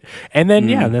that fight. And then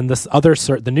and then this other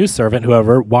the new servant,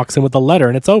 whoever, walks in with the letter,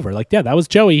 and it's over. Like, that was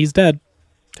Joey, he's dead.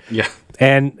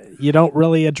 And you don't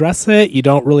really address it. You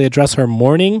don't really address her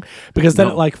mourning, because then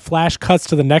it flash cuts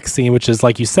to the next scene, which is,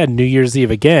 like you said, New Year's Eve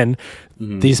again.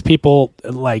 These people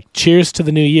cheers to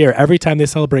the new year. Every time they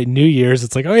celebrate New Year's,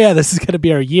 it's like, oh yeah, this is going to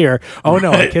be our year. Oh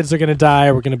no, our kids are going to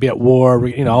die. We're going to be at war.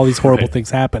 All these horrible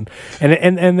things happen.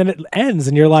 And then it ends,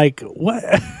 and you're like, what?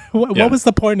 What was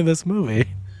the point of this movie?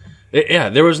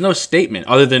 There was no statement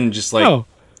other than just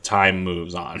time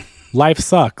moves on. Life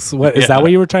sucks. What is that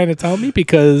what you were trying to tell me?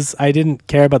 Because I didn't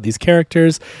care about these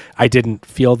characters. I didn't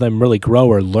feel them really grow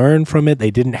or learn from it. They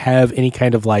didn't have any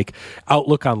kind of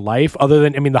outlook on life other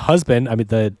than, the husband,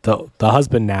 the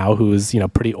husband now, who's,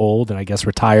 pretty old and I guess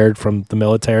retired from the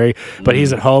military, but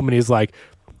he's at home and he's like,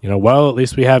 well, at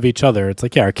least we have each other. It's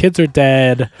like, our kids are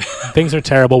dead. Things are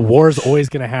terrible. War's always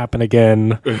going to happen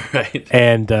again. Right.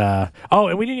 And, and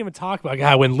we didn't even talk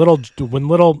about when little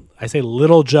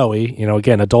Joey,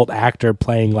 again, adult actor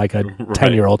playing like a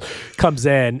 10-year-old, comes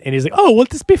in and he's like, oh, will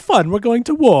this be fun? We're going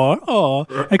to war. Oh,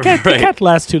 it can't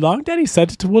last too long. Daddy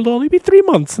said it will only be 3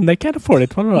 months and they can't afford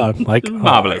it. Like,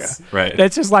 marvelous. Right.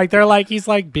 It's just he's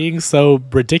being so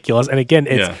ridiculous. And again,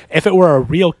 if it were a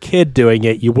real kid doing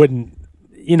it, you wouldn't,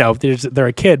 they're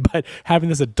a kid, but having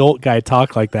this adult guy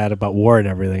talk like that about war and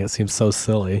everything, it seems so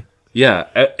silly. Yeah,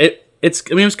 it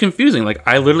was confusing.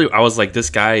 I was like, this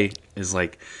guy is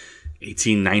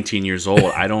 18, 19 years old.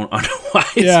 I don't know why.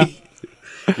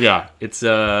 It's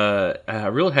a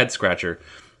real head scratcher.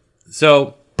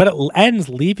 So, but it ends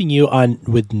leaving you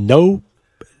with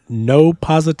no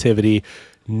positivity,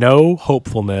 no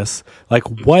hopefulness.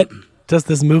 What does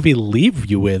this movie leave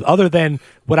you with, other than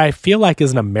what I feel like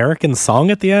is an American song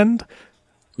at the end?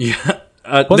 Yeah.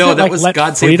 No, that was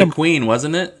God Save the Queen,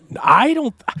 wasn't it?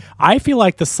 I feel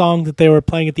like the song that they were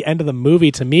playing at the end of the movie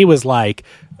to me was Let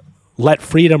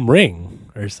Freedom Ring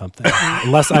or something.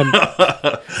 Unless I'm...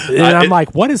 and I'm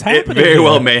like, what is happening? It very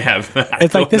well may have.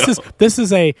 It's like, this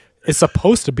is a It's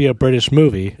supposed to be a British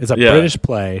movie. It's a British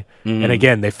play, and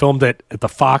again, they filmed it at the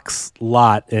Fox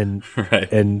lot in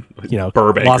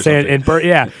Burbank, Los Angeles.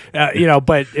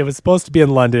 But it was supposed to be in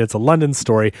London. It's a London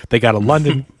story. They got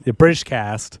a British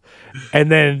cast, and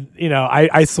then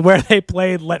I swear they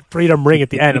played "Let Freedom Ring"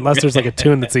 at the end, unless there's like a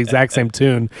tune that's the exact same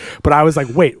tune. But I was like,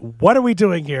 wait, what are we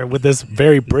doing here with this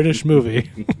very British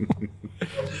movie?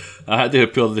 I had to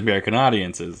appeal to the American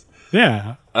audiences.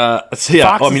 Yeah. Fox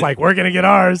is like, we're going to get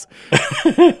ours.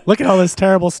 Look at all this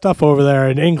terrible stuff over there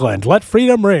in England. Let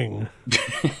freedom ring.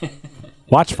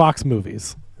 Watch Fox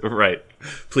movies. Right.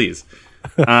 Please.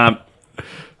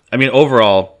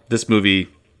 Overall, this movie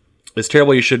is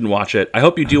terrible. You shouldn't watch it. I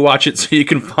hope you do watch it so you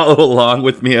can follow along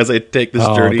with me as I take this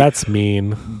journey. That's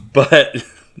mean. But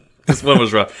this one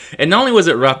was rough. And not only was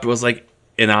it rough, it was like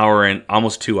an hour and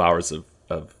almost 2 hours of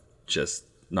just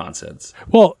nonsense.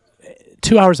 Well,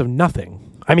 2 hours of nothing.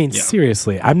 I mean,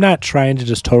 seriously, I'm not trying to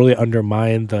just totally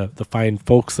undermine the fine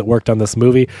folks that worked on this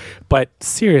movie, but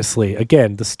seriously,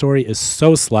 again, the story is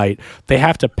so slight. They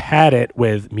have to pad it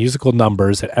with musical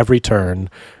numbers at every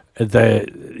turn.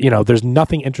 There's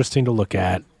nothing interesting to look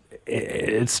at.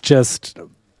 I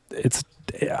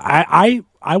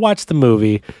watched the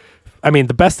movie. I mean,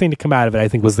 the best thing to come out of it, I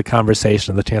think, was the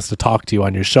conversation and the chance to talk to you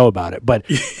on your show about it. But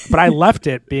I left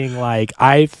it being like,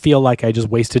 I feel like I just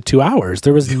wasted 2 hours.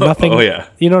 There was nothing,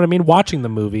 you know what I mean? Watching the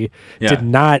movie did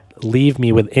not leave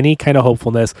me with any kind of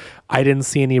hopefulness. I didn't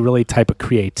see any really type of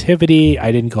creativity.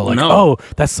 I didn't go like, oh,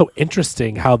 that's so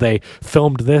interesting how they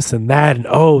filmed this and that. And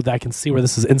I can see where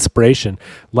this is inspiration.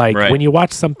 Like when you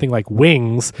watch something like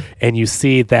Wings and you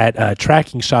see that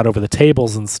tracking shot over the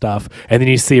tables and stuff, and then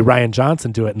you see Rian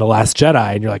Johnson do it in The Last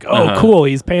Jedi, and you're like, cool,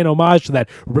 he's paying homage to that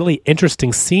really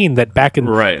interesting scene that back in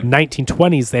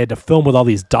 1920s they had to film with all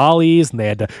these dollies, and they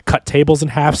had to cut tables in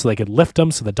half so they could lift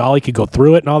them so the dolly could go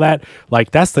through it and all that.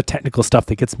 Like, that's the technical stuff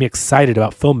that gets me excited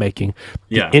about filmmaking.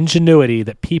 The ingenuity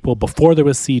that people, before there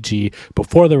was CG,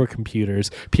 before there were computers,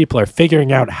 people are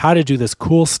figuring out how to do this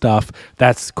cool stuff.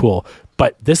 That's cool.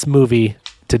 But this movie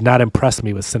did not impress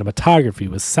me with cinematography,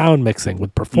 with sound mixing,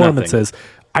 with performances.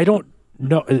 I don't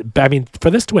know. I mean,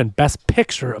 for this to win Best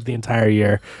Picture of the entire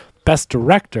year, Best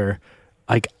Director,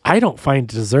 like, I don't find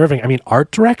deserving. I mean,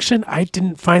 art direction, I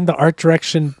didn't find the art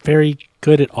direction very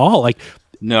good at all. Like,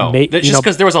 no, that's just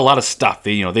because there was a lot of stuff.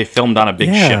 They filmed on a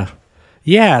big ship.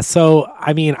 Yeah, so,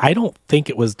 I mean, I don't think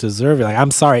it was deserving. Like,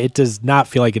 I'm sorry, it does not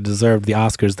feel like it deserved the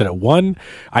Oscars that it won.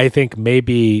 I think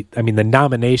maybe, the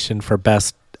nomination for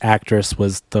Best Actress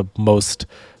was the most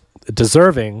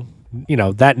deserving.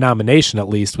 That nomination, at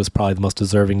least, was probably the most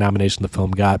deserving nomination the film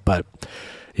got, but,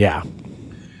 yeah.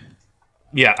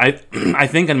 Yeah, I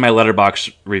think in my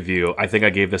Letterboxd review, I think I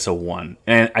gave this a 1.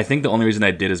 And I think the only reason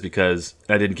I did is because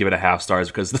I didn't give it a half star is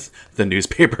because the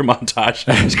newspaper montage.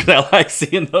 Because I like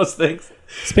seeing those things.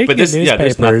 Speaking of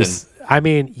newspapers, I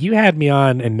mean, you had me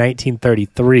on in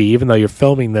 1933, even though you're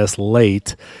filming this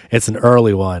late. It's an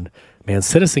early one. Man,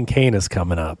 Citizen Kane is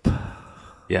coming up.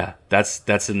 Yeah, that's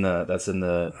in the next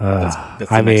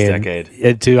decade.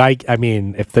 I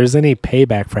mean, if there's any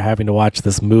payback for having to watch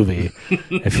this movie,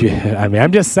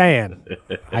 I'm just saying,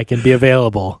 I can be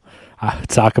available.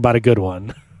 Talk about a good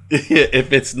one.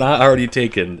 If it's not already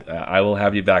taken, I will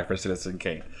have you back for Citizen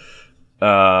Kane.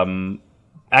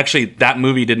 Actually, that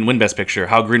movie didn't win Best Picture.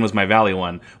 How Green Was My Valley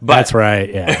won. But that's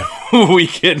right. Yeah,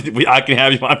 I can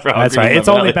have you on for How That's Green right. Was It's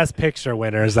My only Valley. Best Picture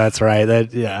winners. That's right.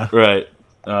 Right.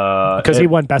 Because he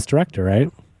won Best Director,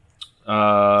 right?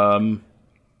 That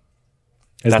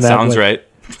sounds right.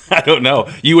 I don't know.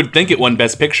 You would think it won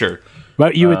Best Picture.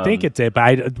 Well, you would think it did,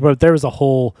 but there was a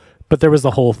whole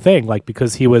thing, like,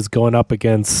 because he was going up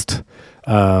against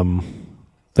the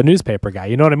newspaper guy.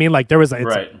 You know what I mean? Like,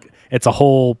 it's a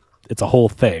whole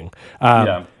thing.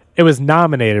 It was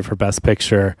nominated for Best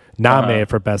Picture, nominated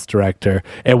for Best Director.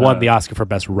 It won the Oscar for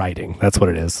Best Writing. That's what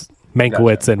it is.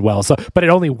 Mankiewicz and Wells. So, but it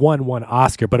only won one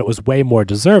Oscar, but it was way more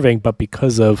deserving. But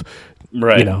because of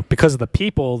because of the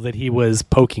people that he was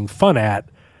poking fun at,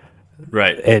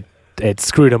 it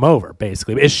screwed him over.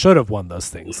 Basically, it should have won those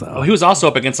things. Though. Well, he was also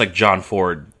up against like John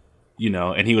Ford,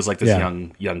 and he was like this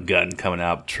young gun coming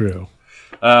out. True.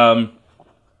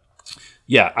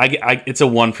 Yeah, it's a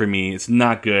 1 for me. It's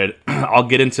not good. I'll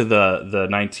get into the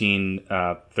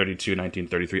 1932,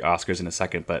 1933 Oscars in a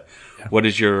second, but what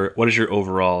is your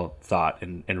overall thought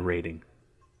and rating?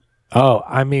 Oh,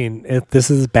 I mean, this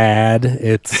is bad.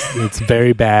 It's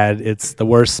very bad. It's the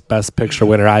worst Best Picture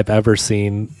winner I've ever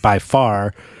seen by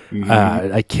far.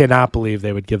 I cannot believe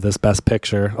they would give this Best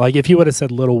Picture. Like, if you would have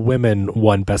said Little Women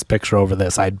won Best Picture over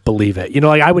this, I'd believe it. You know,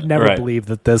 like, I would never believe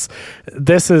that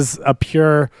this is a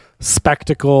pure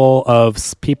spectacle of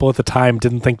people at the time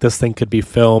didn't think this thing could be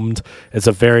filmed. It's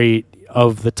a very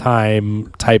of the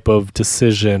time type of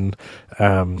decision.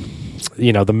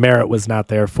 You know, the merit was not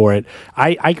there for it.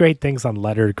 I grade things on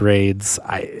letter grades.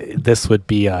 This would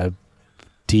be a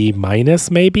D-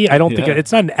 maybe. I don't think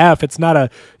it's not an F. It's not a,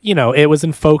 you know, it was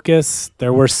in focus.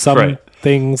 There were some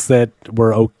things that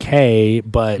were okay,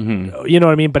 but you know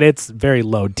what I mean? But it's very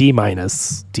low. D-.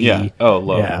 D. Yeah. Oh,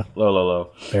 low. Yeah.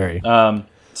 Low. Very.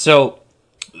 So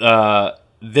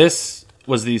this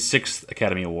was the 6th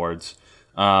Academy Awards.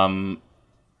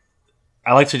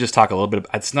 I like to just talk a little bit.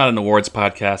 It's not an awards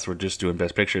podcast. We're just doing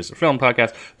Best Pictures or Film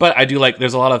podcast. But I do like,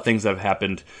 there's a lot of things that have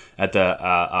happened at the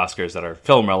Oscars that are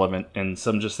film relevant, and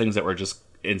some just things that were just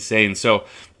insane. So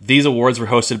these awards were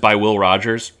hosted by Will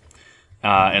Rogers.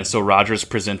 And so Rogers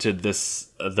presented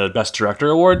the Best Director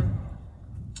Award.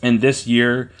 And this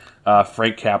year,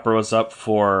 Frank Capra was up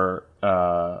for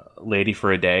Lady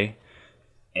for a Day.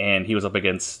 And he was up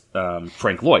against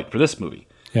Frank Lloyd for this movie.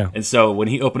 Yeah. And so when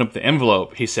he opened up the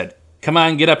envelope, he said, "Come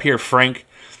on, get up here, Frank."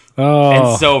 Oh.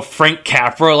 And so Frank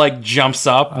Capra like jumps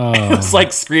up and was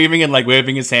like screaming and like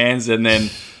waving his hands, and then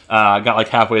got like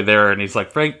halfway there and he's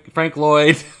like, Frank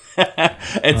Lloyd.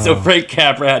 And so Frank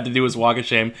Capra had to do his walk of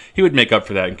shame. He would make up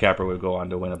for that, and Capra would go on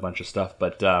to win a bunch of stuff.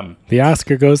 But the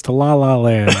Oscar goes to La La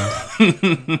Land.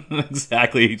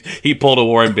 Exactly. He pulled a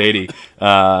Warren Beatty,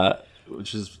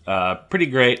 which is pretty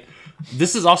great.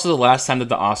 This is also the last time that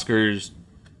the Oscars,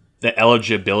 the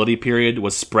eligibility period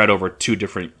was spread over 2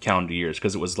 different calendar years,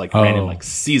 because it was like ran in like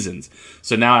seasons.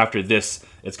 So now after this,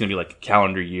 it's going to be like a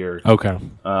calendar year. Okay.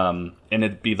 And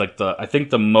it'd be like I think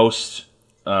the most,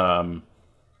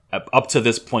 up to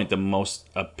this point, the most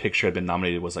a picture had been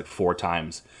nominated was like 4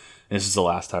 times. And this is the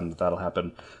last time that'll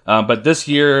happen. But this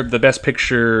year, the Best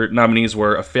Picture nominees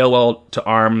were A Farewell to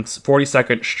Arms,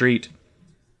 42nd Street,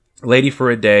 Lady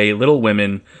for a Day, Little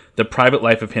Women, The Private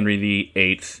Life of Henry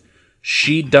VIII,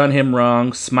 She Done Him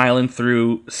Wrong, Smilin'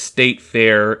 Through, State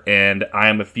Fair, and I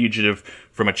Am a Fugitive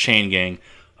from a Chain Gang.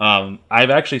 I've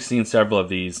actually seen several of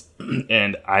these,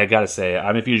 and I gotta say,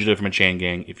 I'm a Fugitive from a Chain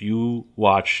Gang. If you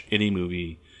watch any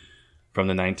movie from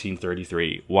the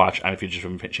 1933, watch I'm a Fugitive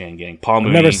from a Chain Gang. Paul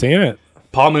Mooney. I've never seen it.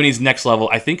 Paul Mooney's Next Level.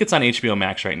 I think it's on HBO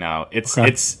Max right now.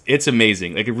 It's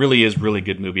amazing. Like, it really is a really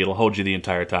good movie. It'll hold you the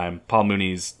entire time. Paul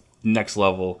Mooney's Next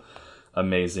Level,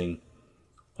 amazing.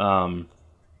 The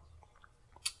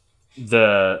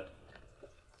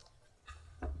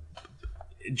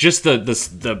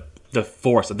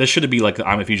force. This should be like the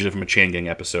I'm a Fugitive from a Chain Gang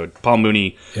episode. Paul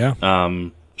Mooney,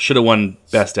 should have won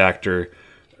Best Actor.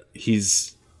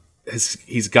 He's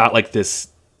got like this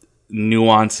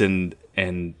nuance and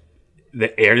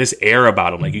this air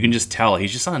about him. Like, you can just tell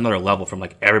he's just on another level from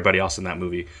like everybody else in that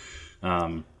movie.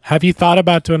 Have you thought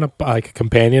about doing a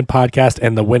companion podcast,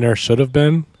 and the winner should have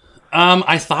been?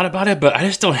 I thought about it, but I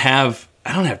just don't have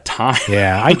time.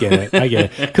 Yeah, I get it.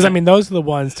 Because I mean, those are the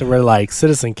ones to where, like,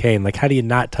 Citizen Kane. Like, how do you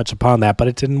not touch upon that? But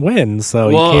it didn't win, so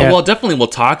you can't. Well, definitely we'll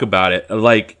talk about it.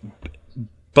 Like,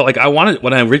 but like,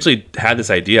 when I originally had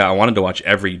this idea, I wanted to watch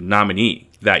every nominee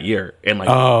that year, and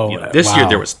like, this year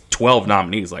there was 12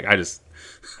 nominees. Like, I just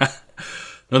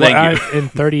no, thank you. In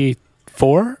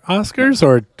 34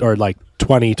 Oscars or like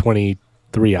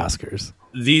 2023 Oscars.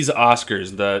 These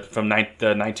Oscars, the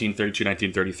 1932,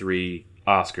 1933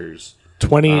 Oscars.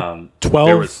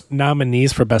 12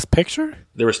 nominees for Best Picture?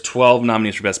 There was 12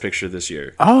 nominees for Best Picture this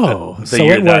year. Oh, so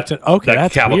it worked. Okay,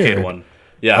 that's Cavalcade weird. one.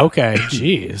 Yeah. Okay,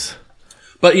 jeez.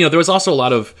 But, there was also a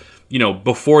lot of,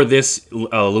 before this,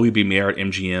 Louis B. Mayer at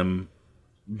MGM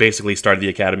basically started the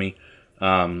Academy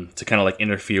to kind of like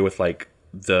interfere with like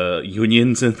the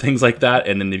unions and things like that.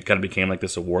 And then it kind of became like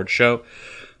this award show.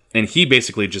 And he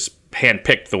basically just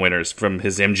handpicked the winners from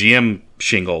his MGM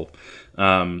shingle.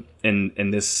 And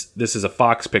this is a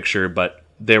Fox picture, but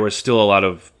there was still a lot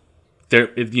of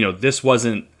this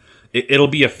wasn't. It'll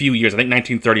be a few years. I think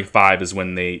 1935 is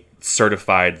when they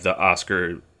certified the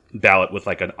Oscar ballot with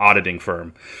like an auditing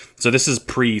firm. So this is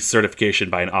pre-certification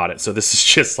by an audit. So this is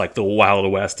just like the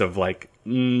Wild West of like,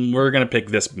 we're gonna pick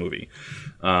this movie.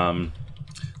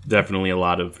 Definitely a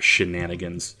lot of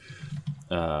shenanigans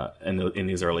in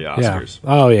these early Oscars. Yeah.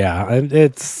 Oh yeah, and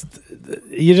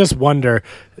you just wonder,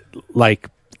 like,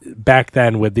 back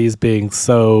then with these being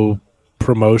so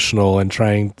promotional and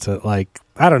trying to, like,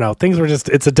 I don't know, things were just,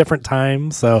 it's a different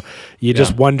time, so you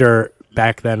just wonder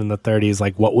back then in the 30s,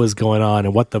 like, what was going on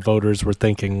and what the voters were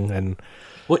thinking. And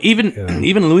well,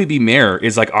 even Louis B. Mayer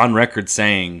is like on record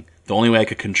saying the only way I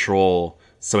could control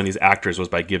some of these actors was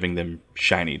by giving them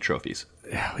shiny trophies.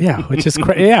 Yeah, which is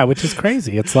which is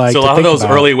crazy. It's like, so a lot of those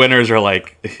early winners are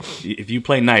like, if you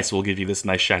play nice, we'll give you this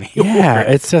nice shiny award.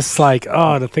 It's just like,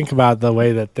 to think about the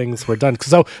way that things were done.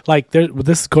 So like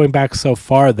this is going back so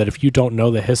far that if you don't know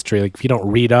the history, like if you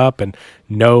don't read up and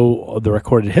know the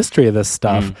recorded history of this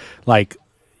stuff, like,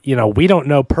 we don't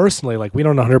know personally, like we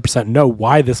don't 100% know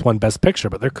why this won Best Picture,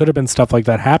 but there could have been stuff like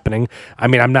that happening. I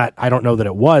mean, I don't know that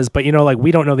it was, but like we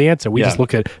don't know the answer. We just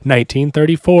look at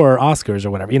 1934 Oscars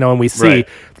or whatever, and we see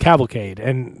Cavalcade,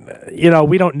 and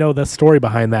we don't know the story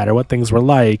behind that or what things were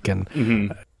like. And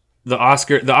the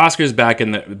Oscars back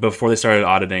before they started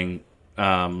auditing,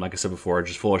 like I said before,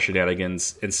 just full of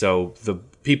shenanigans, and so the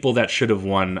people that should have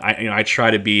won, I try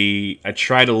to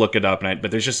look it up,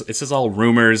 but it's just all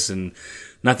rumors and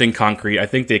nothing concrete. I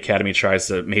think the Academy tries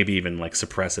to maybe even like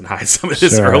suppress and hide some of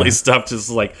this early stuff, just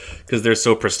like because they're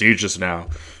so prestigious now.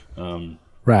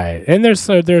 Right, and there's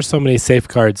so many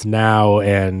safeguards now,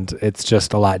 and it's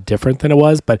just a lot different than it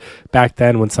was. But back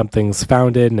then, when something's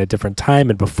founded in a different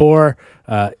time and before,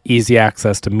 easy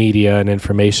access to media and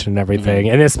information and everything,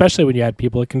 and especially when you had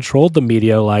people that controlled the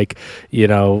media, like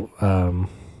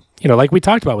like we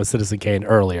talked about with Citizen Kane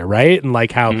earlier, right? And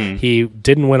like how he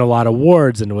didn't win a lot of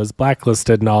awards and was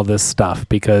blacklisted and all this stuff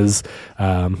because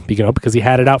he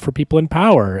had it out for people in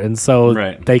power. And so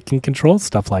they can control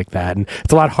stuff like that. And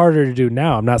it's a lot harder to do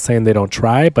now. I'm not saying they don't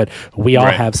try, but we all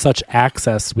have such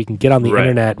access. We can get on the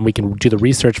internet and we can do the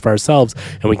research for ourselves,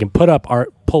 and we can pull up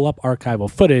archival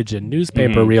footage and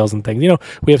newspaper reels and things.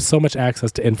 We have so much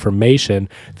access to information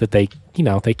that they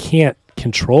can't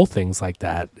control things like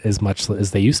that as much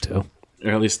as they used to,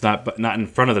 or at least not in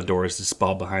front of the doors, just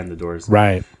all behind the doors.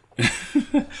 Right.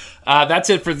 That's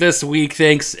it for this week.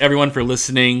 Thanks everyone for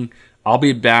listening. I'll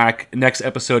be back next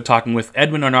episode talking with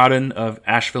Edwin Arnaudin of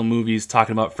Asheville Movies,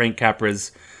 talking about Frank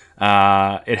Capra's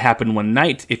It Happened One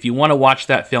Night. If you want to watch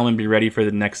that film and be ready for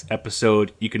the next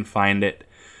episode, you can find it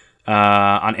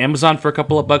on Amazon for a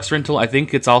couple of bucks rental. I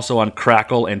think it's also on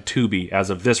Crackle and Tubi as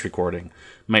of this recording.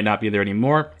 Might not be there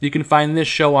anymore. You can find this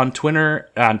show on Twitter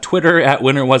at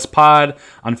Winter Was Pod,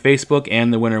 on Facebook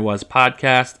and the Winter Was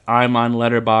Podcast. I'm on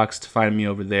Letterboxd. Find me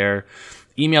over there.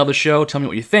 Email the show. Tell me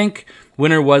what you think.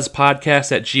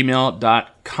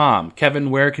 winterwaspodcast@gmail.com. Kevin,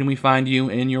 where can we find you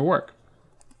in your work?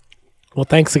 Well,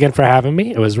 thanks again for having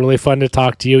me. It was really fun to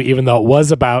talk to you, even though it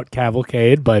was about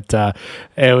Cavalcade, but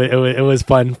it was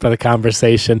fun for the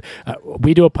conversation.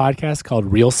 We do a podcast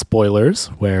called Real Spoilers,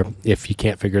 where if you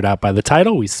can't figure it out by the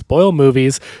title, we spoil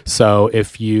movies. So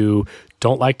if you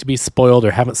don't like to be spoiled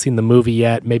or haven't seen the movie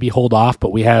yet, maybe hold off,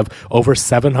 but we have over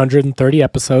 730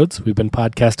 episodes. We've been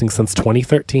podcasting since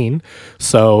 2013,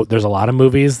 so there's a lot of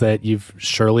movies that you've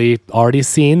surely already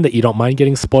seen that you don't mind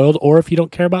getting spoiled, or if you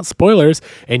don't care about spoilers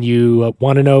and you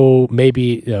want to know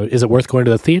maybe, is it worth going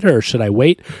to the theater or should I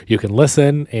wait? You can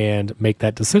listen and make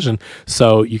that decision.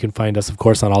 So you can find us, of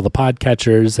course, on all the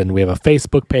podcatchers, and we have a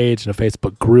Facebook page and a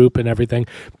Facebook group and everything.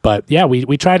 But yeah,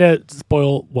 we try to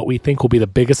spoil what we think will be the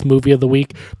biggest movie of the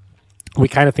week. We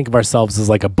kind of think of ourselves as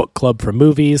like a book club for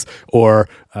movies, or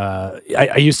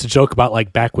I used to joke about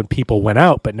like back when people went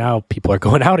out, but now people are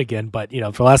going out again. But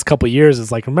for the last couple of years, it's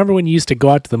like, remember when you used to go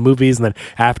out to the movies and then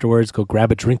afterwards go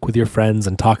grab a drink with your friends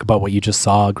and talk about what you just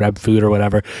saw, grab food or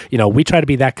whatever. We try to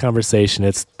be that conversation.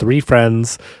 It's three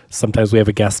friends. Sometimes we have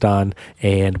a guest on,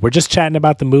 and we're just chatting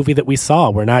about the movie that we saw.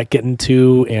 We're not getting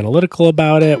too analytical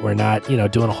about it. We're not,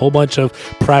 doing a whole bunch of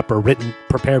prep or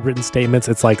prepared written statements.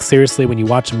 It's like, seriously, when you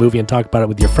watch a movie and talk about it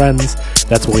with your friends,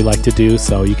 that's what we like to do.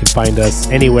 So you can find us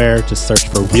anywhere. Just search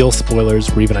for Real Spoilers.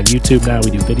 We're even on YouTube now.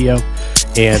 We do video.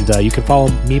 And you can follow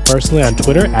me personally on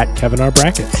Twitter at Kevin R.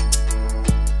 Brackett.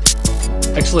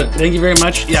 Excellent. Thank you very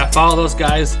much. Yeah, follow those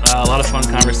guys. A lot of fun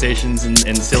conversations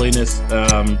and silliness.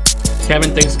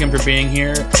 Kevin, thanks again for being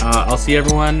here. I'll see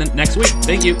everyone next week.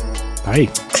 Thank you.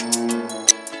 Bye.